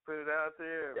put it out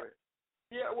there? Yeah.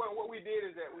 Yeah, well, what we did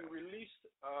is that we released,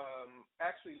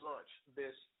 actually launched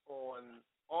this on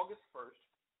August 1st,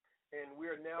 and we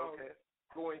are now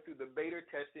going through the beta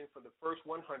testing for the first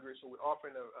 100. So we're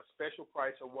offering a special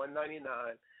price of $199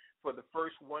 for the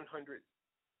first 100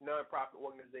 nonprofit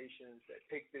organizations that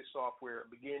take this software,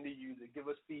 begin to use it, give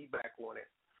us feedback on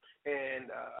it. And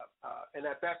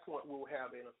at that point, we'll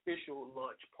have an official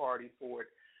launch party for it.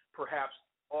 Perhaps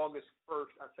August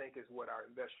 1st, I think, is what our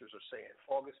investors are saying.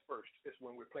 August 1st is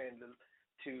when we're planning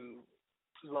to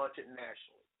launch it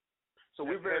nationally. So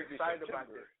we're very excited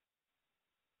about this.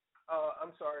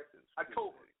 I'm sorry,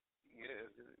 October.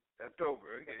 Yeah,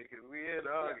 October. Okay, because we're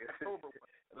in August.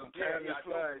 Yeah,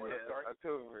 October.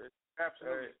 October.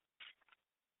 Absolutely.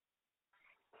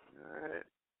 All right.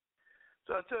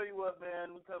 So I'll tell you what,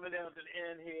 man, we're coming down to the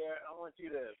end here. I want you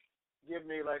to give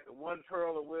me like one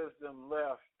pearl of wisdom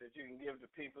left that you can give to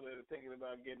people that are thinking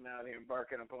about getting out here,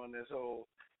 embarking upon this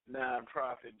whole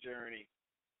nonprofit journey,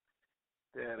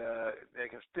 that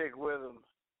they can stick with them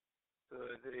so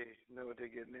that they know what they're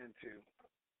getting into.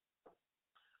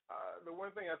 The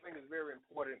one thing I think is very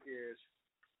important is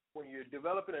when you're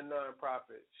developing a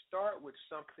nonprofit, start with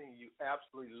something you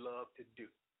absolutely love to do.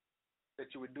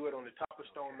 That you would do it on the top of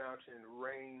Stone Mountain in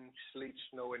rain, sleet,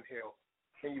 snow, and hail,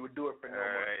 and you would do it for no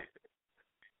money.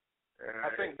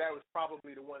 I think that was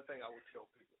probably the one thing I would tell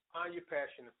people. Find your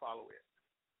passion and follow it.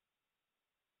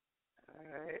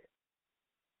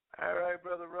 All right,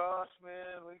 Brother Ross,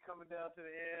 man, we're coming down to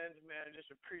the end. Man, I just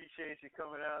appreciate you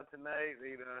coming out tonight.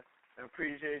 I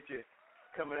appreciate you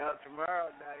coming out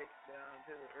tomorrow night down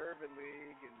to the Urban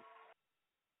League and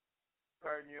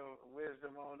imparting your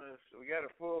wisdom on us. We got a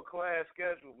full class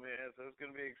schedule, man, so it's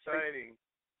going to be exciting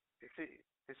to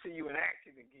see you in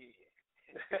action again.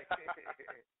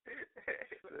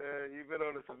 You've been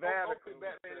on a sabbatical,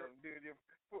 dude. Your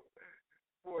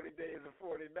 40 days and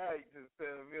 40 nights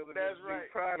instead of building this new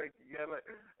product. You got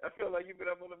I feel like you've been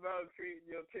up on the mountain creating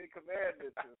your 10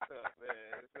 commandments and stuff,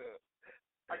 man. So,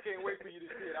 I can't wait for you to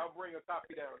see it. I'll bring a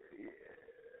copy down. Yeah.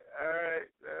 All right,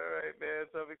 man.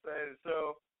 So I'm excited.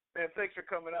 So, man, thanks for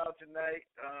coming out tonight.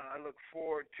 I look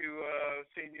forward to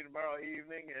seeing you tomorrow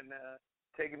evening and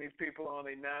taking these people on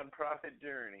a nonprofit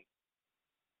journey.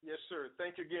 Yes, sir.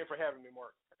 Thank you again for having me,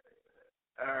 Mark.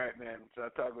 All right, man. So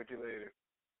I'll talk with you later.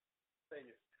 Thank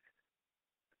you.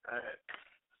 All right.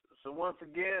 So once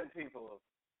again, people,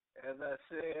 as I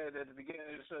said at the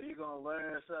beginning of the show, you're going to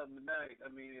learn something tonight. I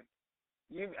mean,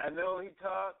 I know he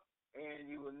talked,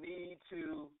 and you will need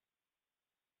to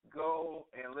go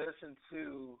and listen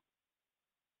to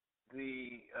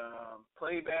the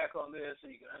playback on this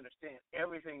so you can understand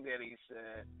everything that he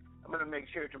said. I'm going to make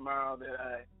sure tomorrow that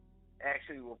I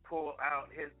actually will pull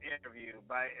out his interview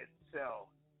by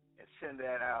itself and send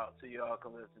that out so you all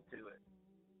can listen to it.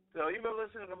 So you've been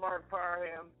listening to Marc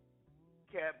Parham,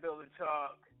 CAPBuilder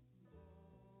Talk,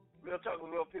 real talk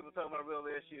with real people talking about real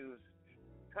issues,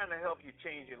 trying to help you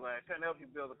change your life, trying to help you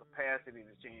build the capacity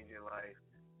to change your life,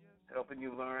 helping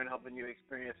you learn, helping you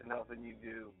experience, and helping you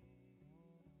do.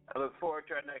 I look forward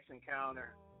to our next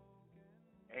encounter,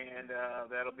 and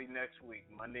that'll be next week,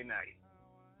 Monday night.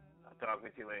 I'll talk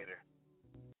with you later.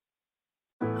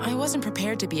 I wasn't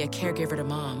prepared to be a caregiver to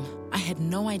Mom. I had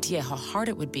no idea how hard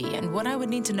it would be and what I would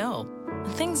need to know.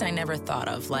 Things I never thought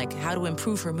of, like how to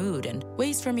improve her mood and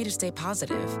ways for me to stay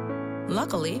positive.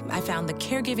 Luckily, I found the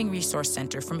Caregiving Resource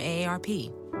Center from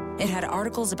AARP. It had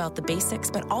articles about the basics,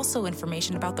 but also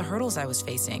information about the hurdles I was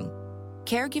facing.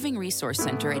 Caregiving Resource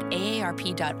Center at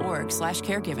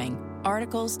aarp.org/caregiving.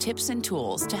 Articles, tips, and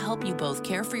tools to help you both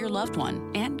care for your loved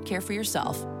one and care for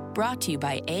yourself. Brought to you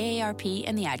by AARP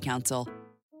and the Ad Council.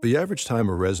 The average time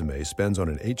a resume spends on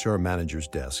an HR manager's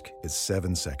desk is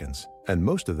 7 seconds, and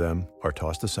most of them are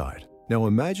tossed aside. Now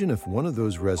imagine if one of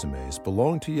those resumes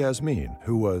belonged to Yasmin,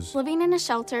 who was living in a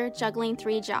shelter, juggling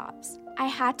 3 jobs. I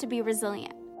had to be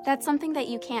resilient. That's something that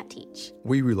you can't teach.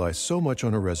 We rely so much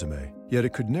on a resume, yet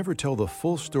it could never tell the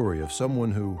full story of someone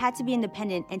who had to be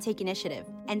independent and take initiative.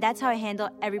 And that's how I handle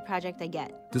every project I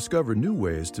get. Discover new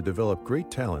ways to develop great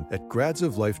talent at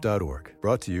gradsoflife.org.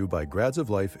 Brought to you by Grads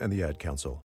of Life and the Ad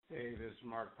Council. Hey, this is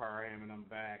Marc Parham, and I'm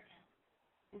back.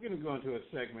 We're going to go into a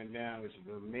segment now, which is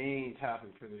the main topic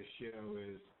for this show,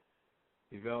 is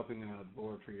developing a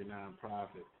board for your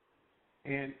nonprofit.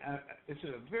 And it's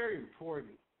a very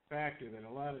important factor that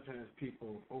a lot of times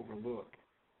people overlook.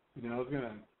 You know, I was going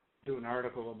to do an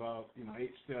article about,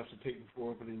 8 steps to take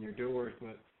before opening your doors,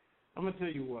 but I'm going to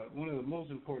tell you what, one of the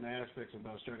most important aspects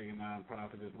about starting a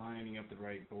nonprofit is lining up the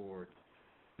right board.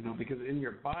 Because in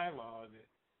your bylaws,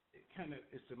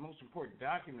 it's the most important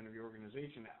document of your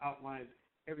organization that outlines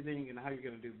everything and how you're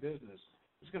going to do business.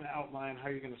 It's going to outline how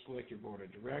you're going to select your board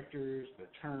of directors, the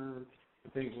term,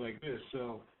 and things like this.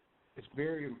 So it's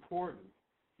very important.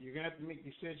 You're going to have to make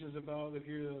decisions about, if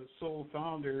you're the sole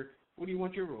founder, what do you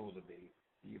want your role to be?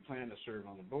 Do you plan to serve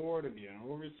on the board or be an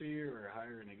overseer or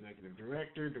hire an executive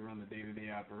director to run the day-to-day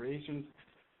operations?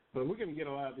 But we're going to get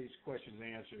a lot of these questions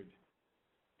answered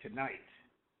tonight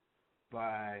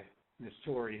by Ms.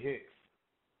 Torri Hicks.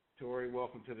 Torri,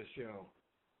 welcome to the show.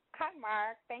 Hi,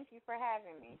 Mark. Thank you for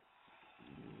having me.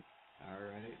 All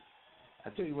right. I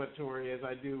tell you what, Torri, as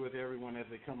I do with everyone as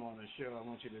they come on the show, I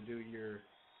want you to do your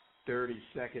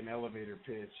 30-second elevator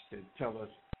pitch to tell us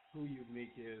who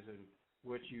Unique is and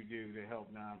what you do to help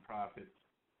nonprofits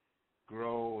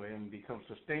grow and become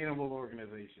sustainable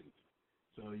organizations.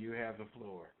 So you have the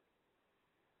floor.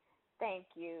 Thank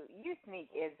you. Unique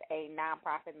is a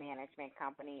nonprofit management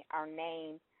company. Our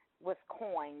name was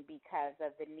coined because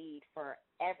of the need for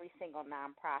every single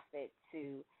nonprofit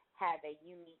to have a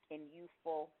unique and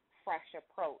youthful, fresh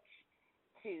approach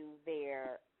to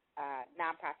their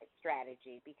nonprofit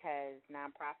strategy, because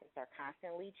nonprofits are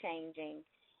constantly changing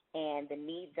and the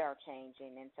needs are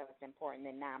changing, and so it's important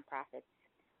that nonprofits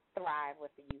thrive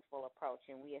with a youthful approach,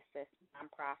 and we assist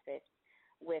nonprofits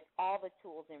with all the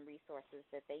tools and resources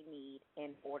that they need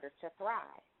in order to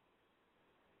thrive.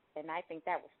 And I think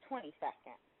that was 20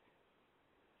 seconds.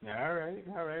 All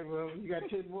right. Well, you got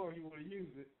 10 more if you want to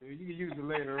use it. You can use it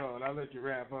later on. I'll let you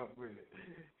wrap up with it.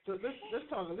 So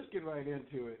let's get right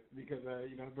into it, because I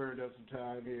burned up some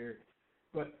time here.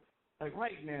 But like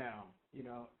right now,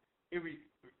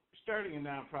 starting a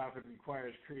nonprofit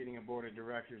requires creating a board of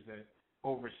directors that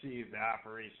oversees the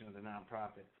operation of the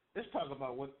nonprofit. Let's talk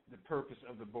about what the purpose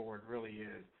of the board really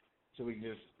is, so we can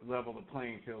just level the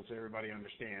playing field so everybody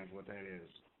understands what that is.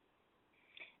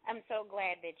 I'm so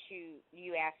glad that you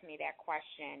asked me that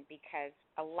question, because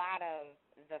a lot of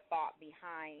the thought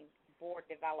behind board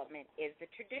development is the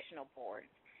traditional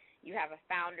boards. You have a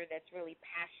founder that's really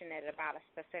passionate about a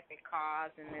specific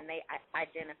cause, and then they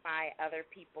identify other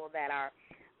people that are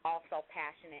also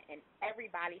passionate, and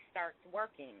everybody starts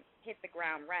working, hit the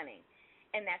ground running.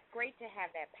 And that's great to have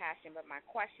that passion, but my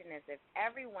question is, if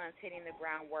everyone's hitting the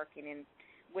ground working and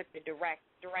with the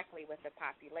directly with the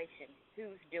population,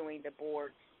 who's doing the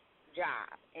board's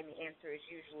job? And the answer is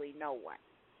usually no one.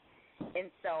 And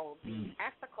so the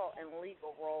ethical and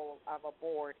legal role of a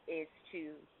board is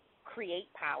to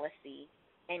create policy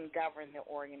and govern the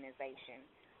organization,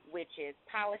 which is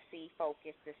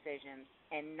policy-focused decisions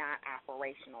and not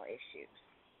operational issues.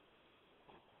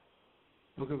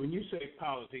 Okay, when you say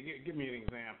policy, give me an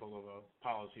example of a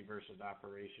policy versus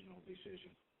operational decision.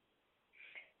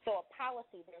 So a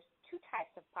policy, there's 2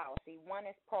 types of policy. One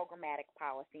is programmatic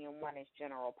policy and one is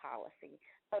general policy.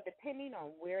 So depending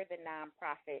on where the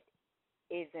nonprofit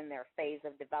is in their phase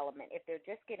of development, if they're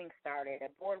just getting started,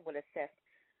 a board would assist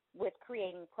with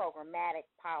creating programmatic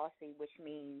policy, which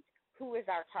means who is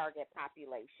our target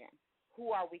population?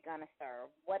 Who are we going to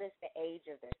serve? What is the age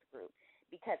of this group?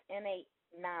 Because in a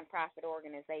nonprofit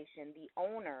organization, the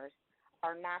owners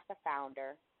are not the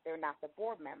founder, they're not the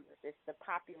board members, it's the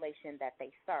population that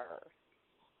they serve.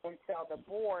 And so the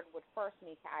board would first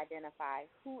need to identify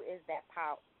who is that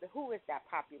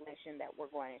population that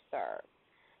we're going to serve.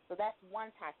 So that's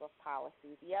one type of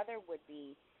policy. The other would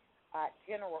be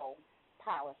general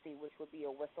policy, which would be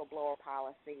a whistleblower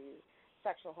policy,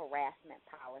 sexual harassment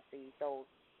policy, so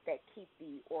that keep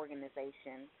the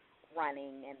organization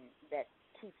running and that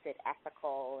keeps it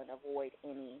ethical and avoid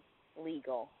any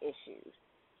legal issues.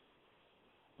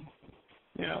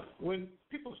 When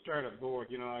people start a board,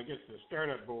 I guess the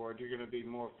startup board, you're going to be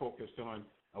more focused on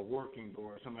a working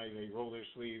board, somebody they roll their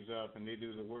sleeves up and they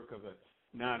do the work of a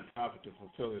nonprofit to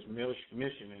fulfill its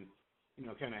mission and,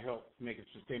 kind of help make a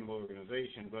sustainable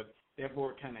organization. But that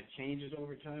board kind of changes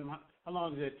over time. How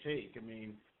long does that take? I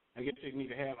mean, I guess they need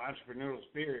to have entrepreneurial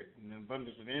spirit and an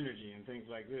abundance of energy and things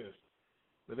like this.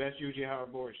 But that's usually how a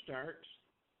board starts.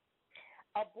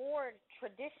 A board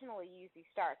traditionally usually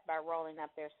starts by rolling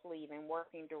up their sleeve and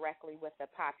working directly with the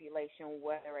population,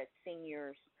 whether it's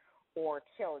seniors or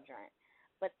children.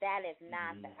 But that is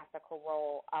not the ethical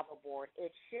role of a board.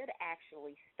 It should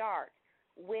actually start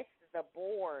with the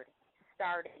board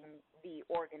starting the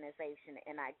organization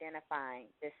and identifying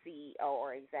the CEO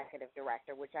or executive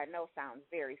director, which I know sounds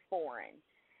very foreign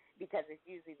because it's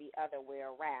usually the other way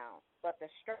around. But the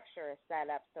structure is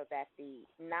set up so that the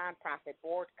nonprofit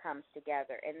board comes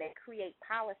together and they create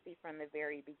policy from the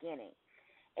very beginning.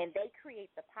 And they create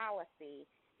the policy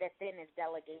that then is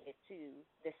delegated to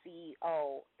the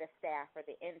CEO, the staff, or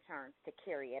the interns to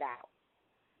carry it out.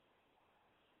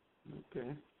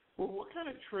 Okay. Well, what kind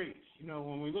of traits,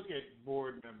 when we look at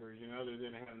board members, other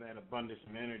than having that abundance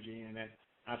of energy and that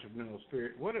entrepreneurial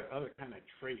spirit, what are other kind of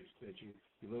traits that you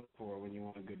look for when you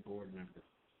want a good board member?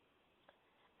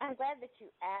 I'm glad that you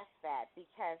asked that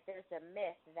because there's a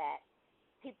myth that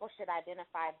people should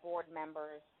identify board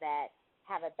members that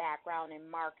have a background in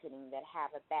marketing, that have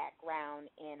a background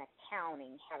in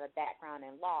accounting, have a background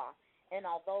in law. And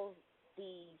although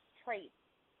these traits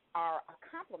are a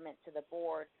complement to the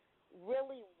board,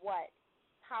 really what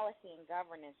policy and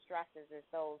governance stresses is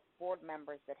those board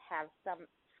members that have some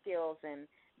skills in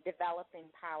developing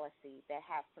policy, that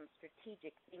have some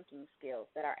strategic thinking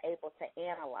skills, that are able to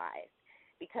analyze,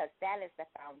 because that is the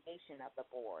foundation of the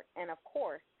board. And, of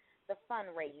course, the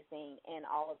fundraising and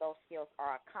all of those skills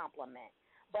are a complement.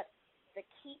 But the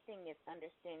key thing is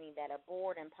understanding that a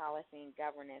board in policy and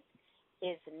governance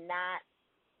is not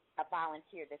a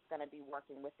volunteer that's going to be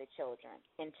working with the children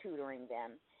and tutoring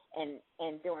them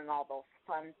and doing all those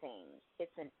fun things.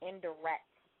 It's an indirect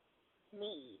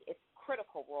need. It's a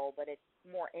critical role, but it's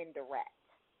more indirect.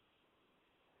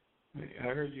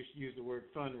 I heard you use the word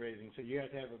fundraising. So you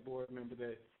have to have a board member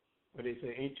that, what they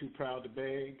say, ain't too proud to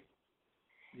beg,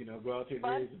 go out there and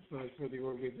raise the funds for the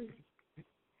organization.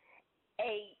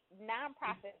 A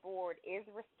nonprofit board is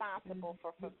responsible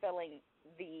for fulfilling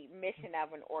the mission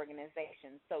of an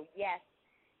organization. So, yes,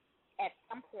 at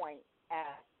some point,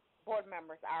 board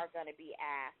members are going to be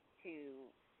asked to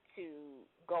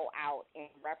go out and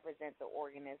represent the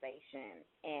organization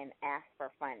and ask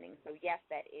for funding. So, yes,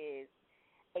 that is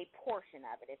a portion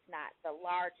of it. It's not the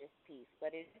largest piece,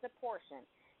 but it is a portion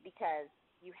because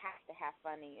you have to have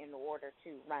funding in order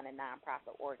to run a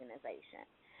nonprofit organization.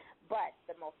 But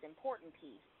the most important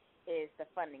piece is the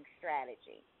funding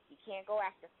strategy. You can't go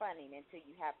after funding until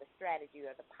you have the strategy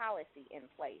or the policy in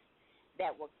place that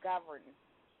will govern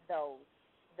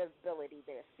the ability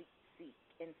to seek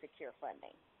and secure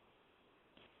funding.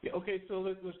 Yeah, okay, so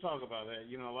let's talk about that.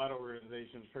 A lot of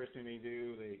organizations, first thing they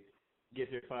do, they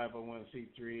get their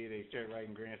 501c3, they start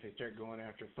writing grants, they start going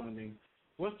after funding.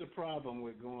 What's the problem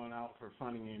with going out for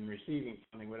funding and receiving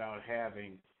funding without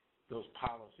having those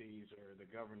policies or the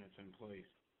governance in place?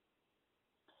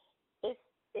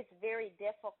 It's very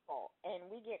difficult, and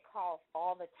we get calls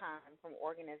all the time from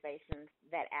organizations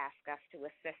that ask us to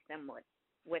assist them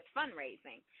with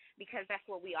fundraising because that's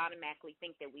what we automatically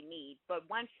think that we need. But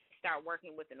once we start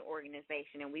working with an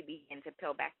organization and we begin to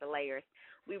peel back the layers,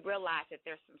 we realize that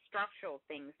there's some structural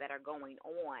things that are going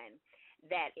on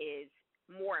that is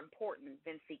more important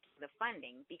than seeking the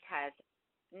funding because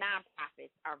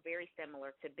nonprofits are very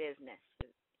similar to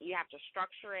businesses. You have to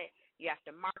structure it. You have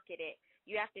to market it.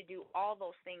 You have to do all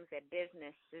those things that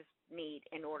businesses need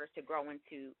in order to grow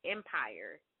into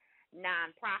empires.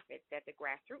 Nonprofits at the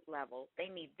grassroots level, they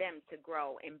need them to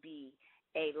grow and be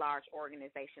a large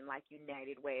organization like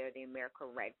United Way or the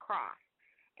American Red Cross.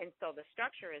 And so the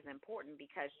structure is important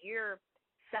because you're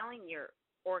selling your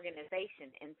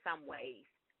organization in some ways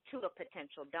to a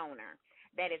potential donor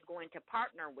that is going to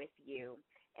partner with you,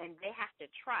 and they have to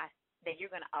trust that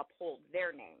you're going to uphold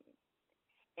their name.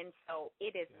 And so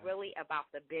it is really about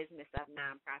the business of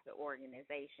nonprofit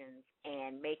organizations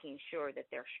and making sure that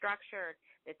they're structured,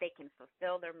 that they can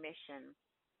fulfill their mission,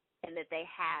 and that they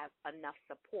have enough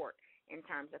support in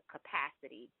terms of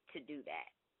capacity to do that.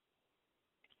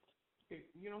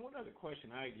 One other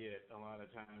question I get a lot of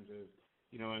times is,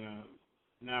 in a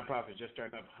nonprofit just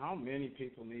starting up, how many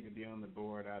people need to be on the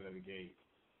board out of the gate?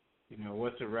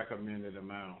 What's the recommended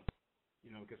amount?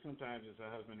 Because sometimes it's a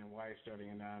husband and wife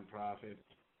starting a nonprofit,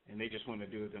 and they just want to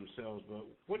do it themselves. But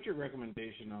what's your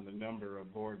recommendation on the number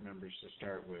of board members to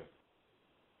start with?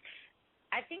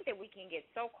 I think that we can get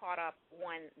so caught up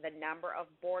on the number of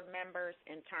board members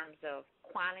in terms of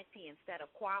quantity instead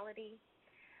of quality.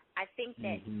 I think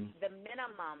that the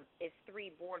minimum is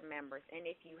 3 board members, and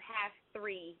if you have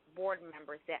 3 board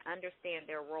members that understand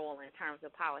their role in terms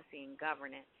of policy and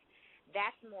governance,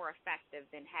 that's more effective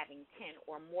than having 10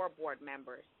 or more board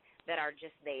members that are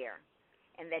just there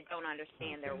and that don't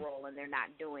understand their role and they're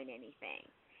not doing anything.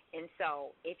 And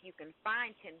so if you can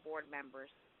find 10 board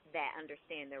members that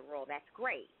understand their role, that's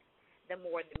great. The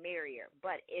more the merrier.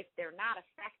 But if they're not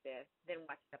effective, then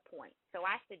what's the point? So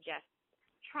I suggest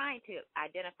trying to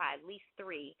identify at least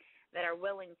 3 that are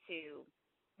willing to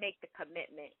make the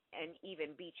commitment and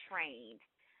even be trained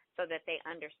so that they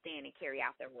understand and carry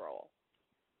out their role.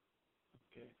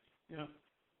 Okay. Now,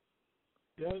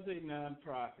 does a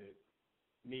nonprofit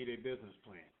need a business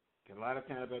plan? Because a lot of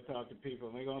times I talk to people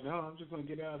and they go, no, I'm just going to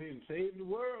get out here and save the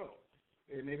world.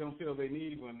 And they don't feel they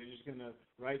need one. They're just going to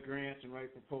write grants and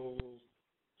write proposals.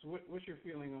 So what's your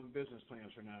feeling on business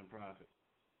plans for nonprofits?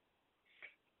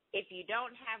 If you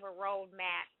don't have a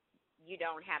roadmap, you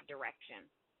don't have direction.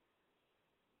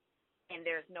 And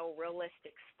there's no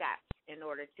realistic steps in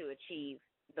order to achieve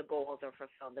the goals or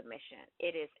fulfill the mission.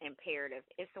 It is imperative.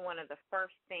 It's one of the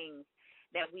first things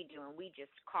that we do, and we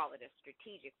just call it a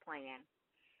strategic plan.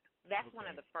 That's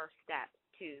one of the first steps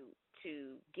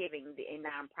to giving a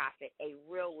nonprofit a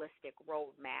realistic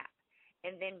roadmap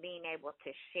and then being able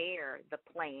to share the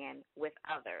plan with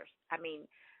others. I mean,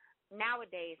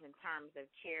 nowadays in terms of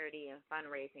charity and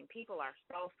fundraising, people are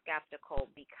so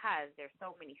skeptical because there's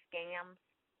so many scams.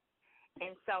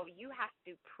 And so you have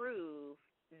to prove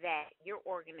that your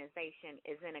organization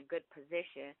is in a good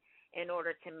position in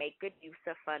order to make good use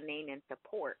of funding and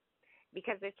support,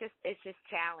 because it's just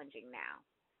challenging now.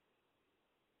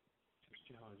 It's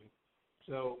challenging.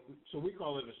 So we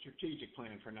call it a strategic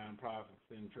plan for nonprofits,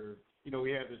 and for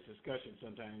we have this discussion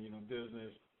sometimes,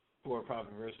 business,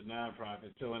 for-profit versus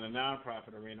nonprofit. So in a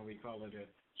nonprofit arena, we call it a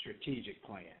strategic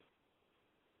plan.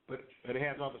 But it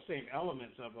has all the same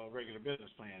elements of a regular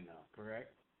business plan now,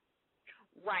 correct?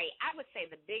 Right. I would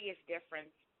say the biggest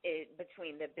difference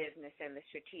between the business and the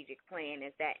strategic plan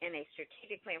is that in a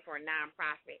strategic plan for a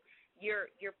nonprofit, you're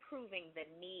proving the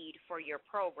need for your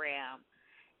program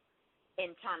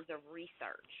in terms of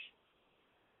research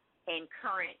and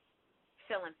current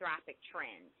philanthropic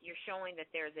trends. You're showing that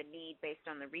there's a need based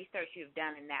on the research you've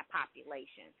done in that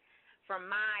population. From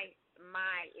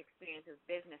my experience with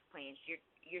business plans,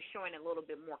 you're showing a little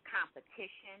bit more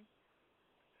competition.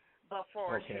 But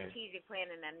for a strategic plan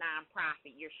in a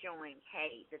nonprofit, you're showing,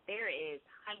 hey, that there is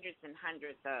hundreds and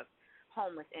hundreds of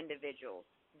homeless individuals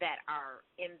that are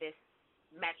in this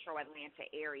metro Atlanta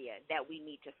area that we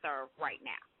need to serve right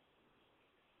now.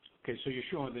 Okay, so you're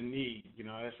showing the need.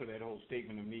 That's where that whole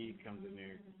statement of need comes in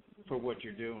there for what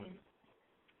you're doing.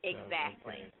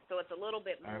 Exactly. So it's a little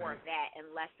bit more of that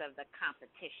and less of the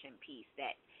competition piece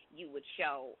that you would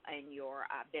show in your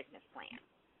business plan.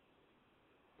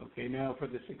 Okay, now for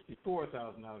the $64,000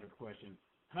 question,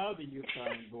 how do you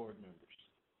find board members?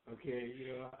 Okay,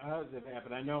 how does it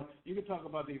happen? I know you can talk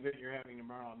about the event you're having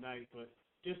tomorrow night, but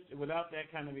just without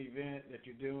that kind of event that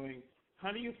you're doing,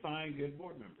 how do you find good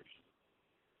board members?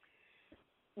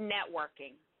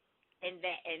 Networking. And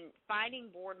finding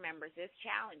board members is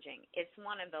challenging. It's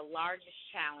one of the largest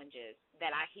challenges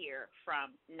that I hear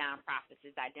from nonprofits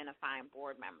is identifying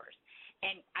board members.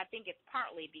 And I think it's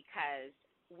partly because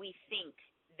we think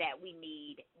that we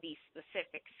need these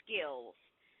specific skills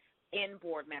in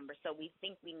board members. So we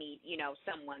think we need,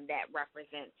 someone that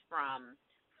represents from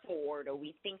Ford, or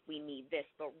we think we need this.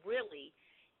 But really,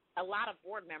 a lot of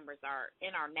board members are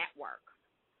in our network,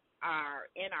 are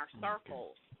in our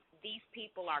circles. These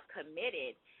people are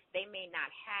committed. They may not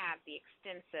have the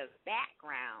extensive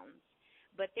backgrounds,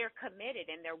 but they're committed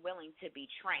and they're willing to be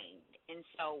trained. And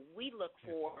so we look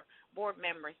for board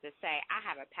members to say, I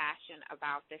have a passion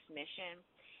about this mission,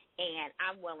 and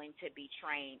I'm willing to be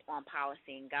trained on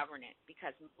policy and governance,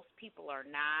 because most people are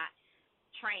not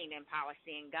trained in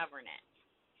policy and governance.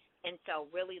 And so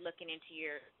really looking into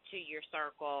your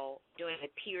circle, doing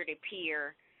a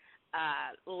peer-to-peer,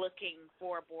 looking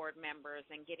for board members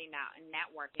and getting out and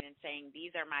networking and saying,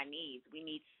 these are my needs. We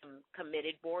need some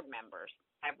committed board members,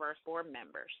 diverse board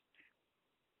members.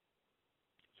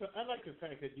 So I like the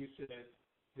fact that you said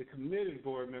the committed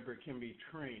board member can be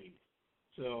trained.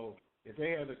 So if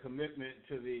they have a commitment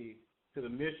to the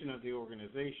mission of the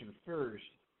organization first,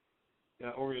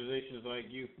 organizations like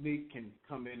Youth League can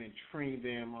come in and train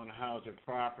them on how to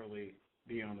properly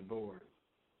be on the board.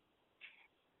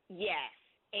 Yes.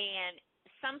 And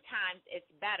sometimes it's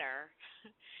better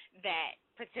that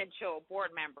potential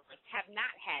board members have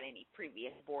not had any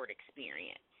previous board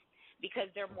experience because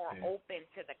they're more open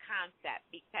to the concept,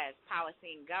 because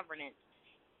policy and governance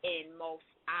in most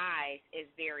eyes is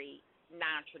very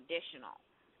non-traditional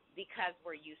because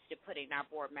we're used to putting our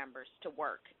board members to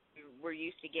work. We're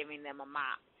used to giving them a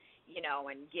mop,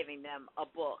 and giving them a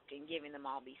book and giving them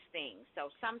all these things. So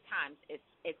sometimes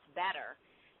it's better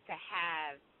to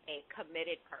have a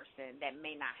committed person that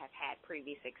may not have had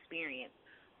previous experience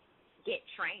get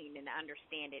trained and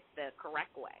understand it the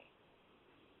correct way.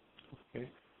 Okay.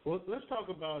 Well, let's talk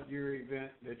about your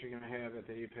event that you're going to have at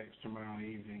the Apex tomorrow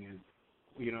evening. And,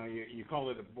 you call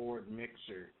it a board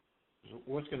mixer. So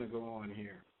what's going to go on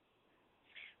here?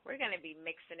 We're going to be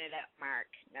mixing it up, Mark.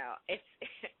 No,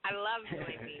 I love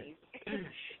doing these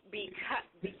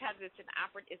because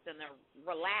it's in a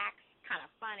relaxed, kind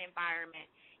of fun environment.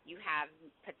 You have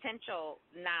potential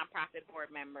nonprofit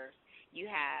board members. You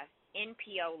have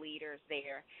NPO leaders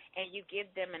there, and you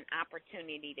give them an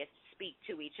opportunity to speak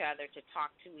to each other, to talk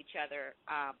to each other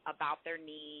about their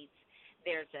needs.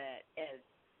 There's a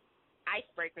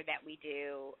icebreaker that we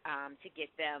do to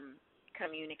get them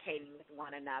communicating with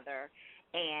one another,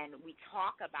 and we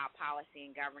talk about policy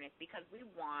and governance because we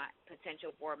want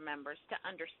potential board members to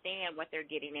understand what they're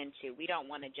getting into. We don't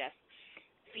want to just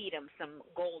feed them some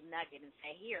gold nugget and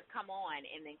say, here, come on,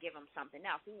 and then give them something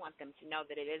else. We want them to know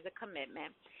that it is a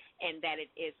commitment and that it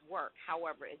is work.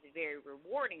 However, it's very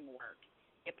rewarding work.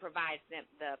 It provides them,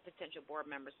 the potential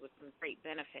board members, with some great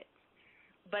benefits.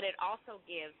 But it also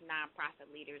gives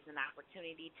nonprofit leaders an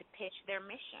opportunity to pitch their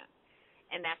mission.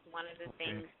 And that's one of the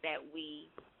things that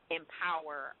we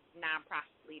empower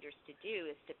nonprofit leaders to do,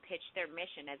 is to pitch their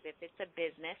mission as if it's a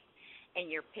business,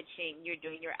 and you're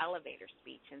doing your elevator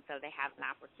speech, and so they have an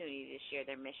opportunity to share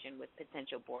their mission with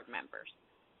potential board members.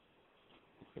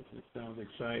 It sounds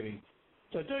exciting.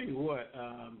 So I tell you what,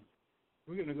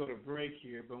 we're going to go to break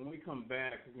here, but when we come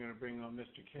back, we're going to bring on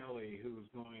Mr. Kelly, who's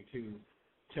going to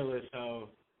tell us how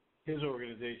his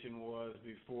organization was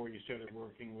before you started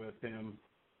working with him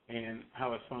and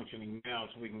how it's functioning now,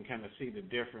 so we can kind of see the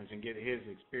difference and get his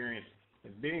experience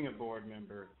as being a board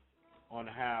member on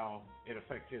how it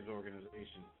affects his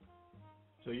organization.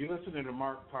 So you're listening to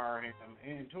Marc Parham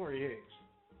and Torri Hicks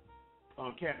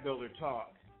on CAPBuilder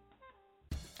Talk.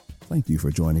 Thank you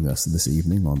for joining us this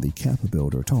evening on the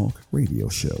CAPBuilder Talk radio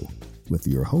show with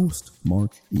your host,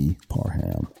 Marc E.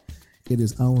 Parham. It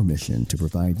is our mission to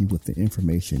provide you with the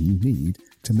information you need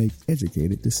to make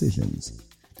educated decisions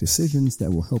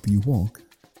that will help you walk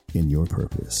in your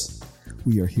purpose.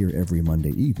 We are here every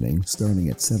Monday evening starting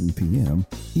at 7 p.m.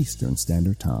 Eastern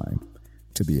Standard Time.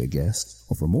 To be a guest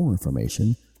or for more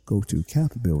information, go to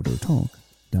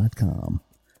CAPBuilderTalk.com.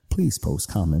 Please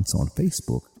post comments on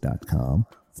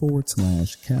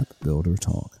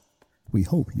Facebook.com/CAPBuilderTalk. We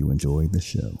hope you enjoyed the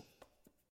show.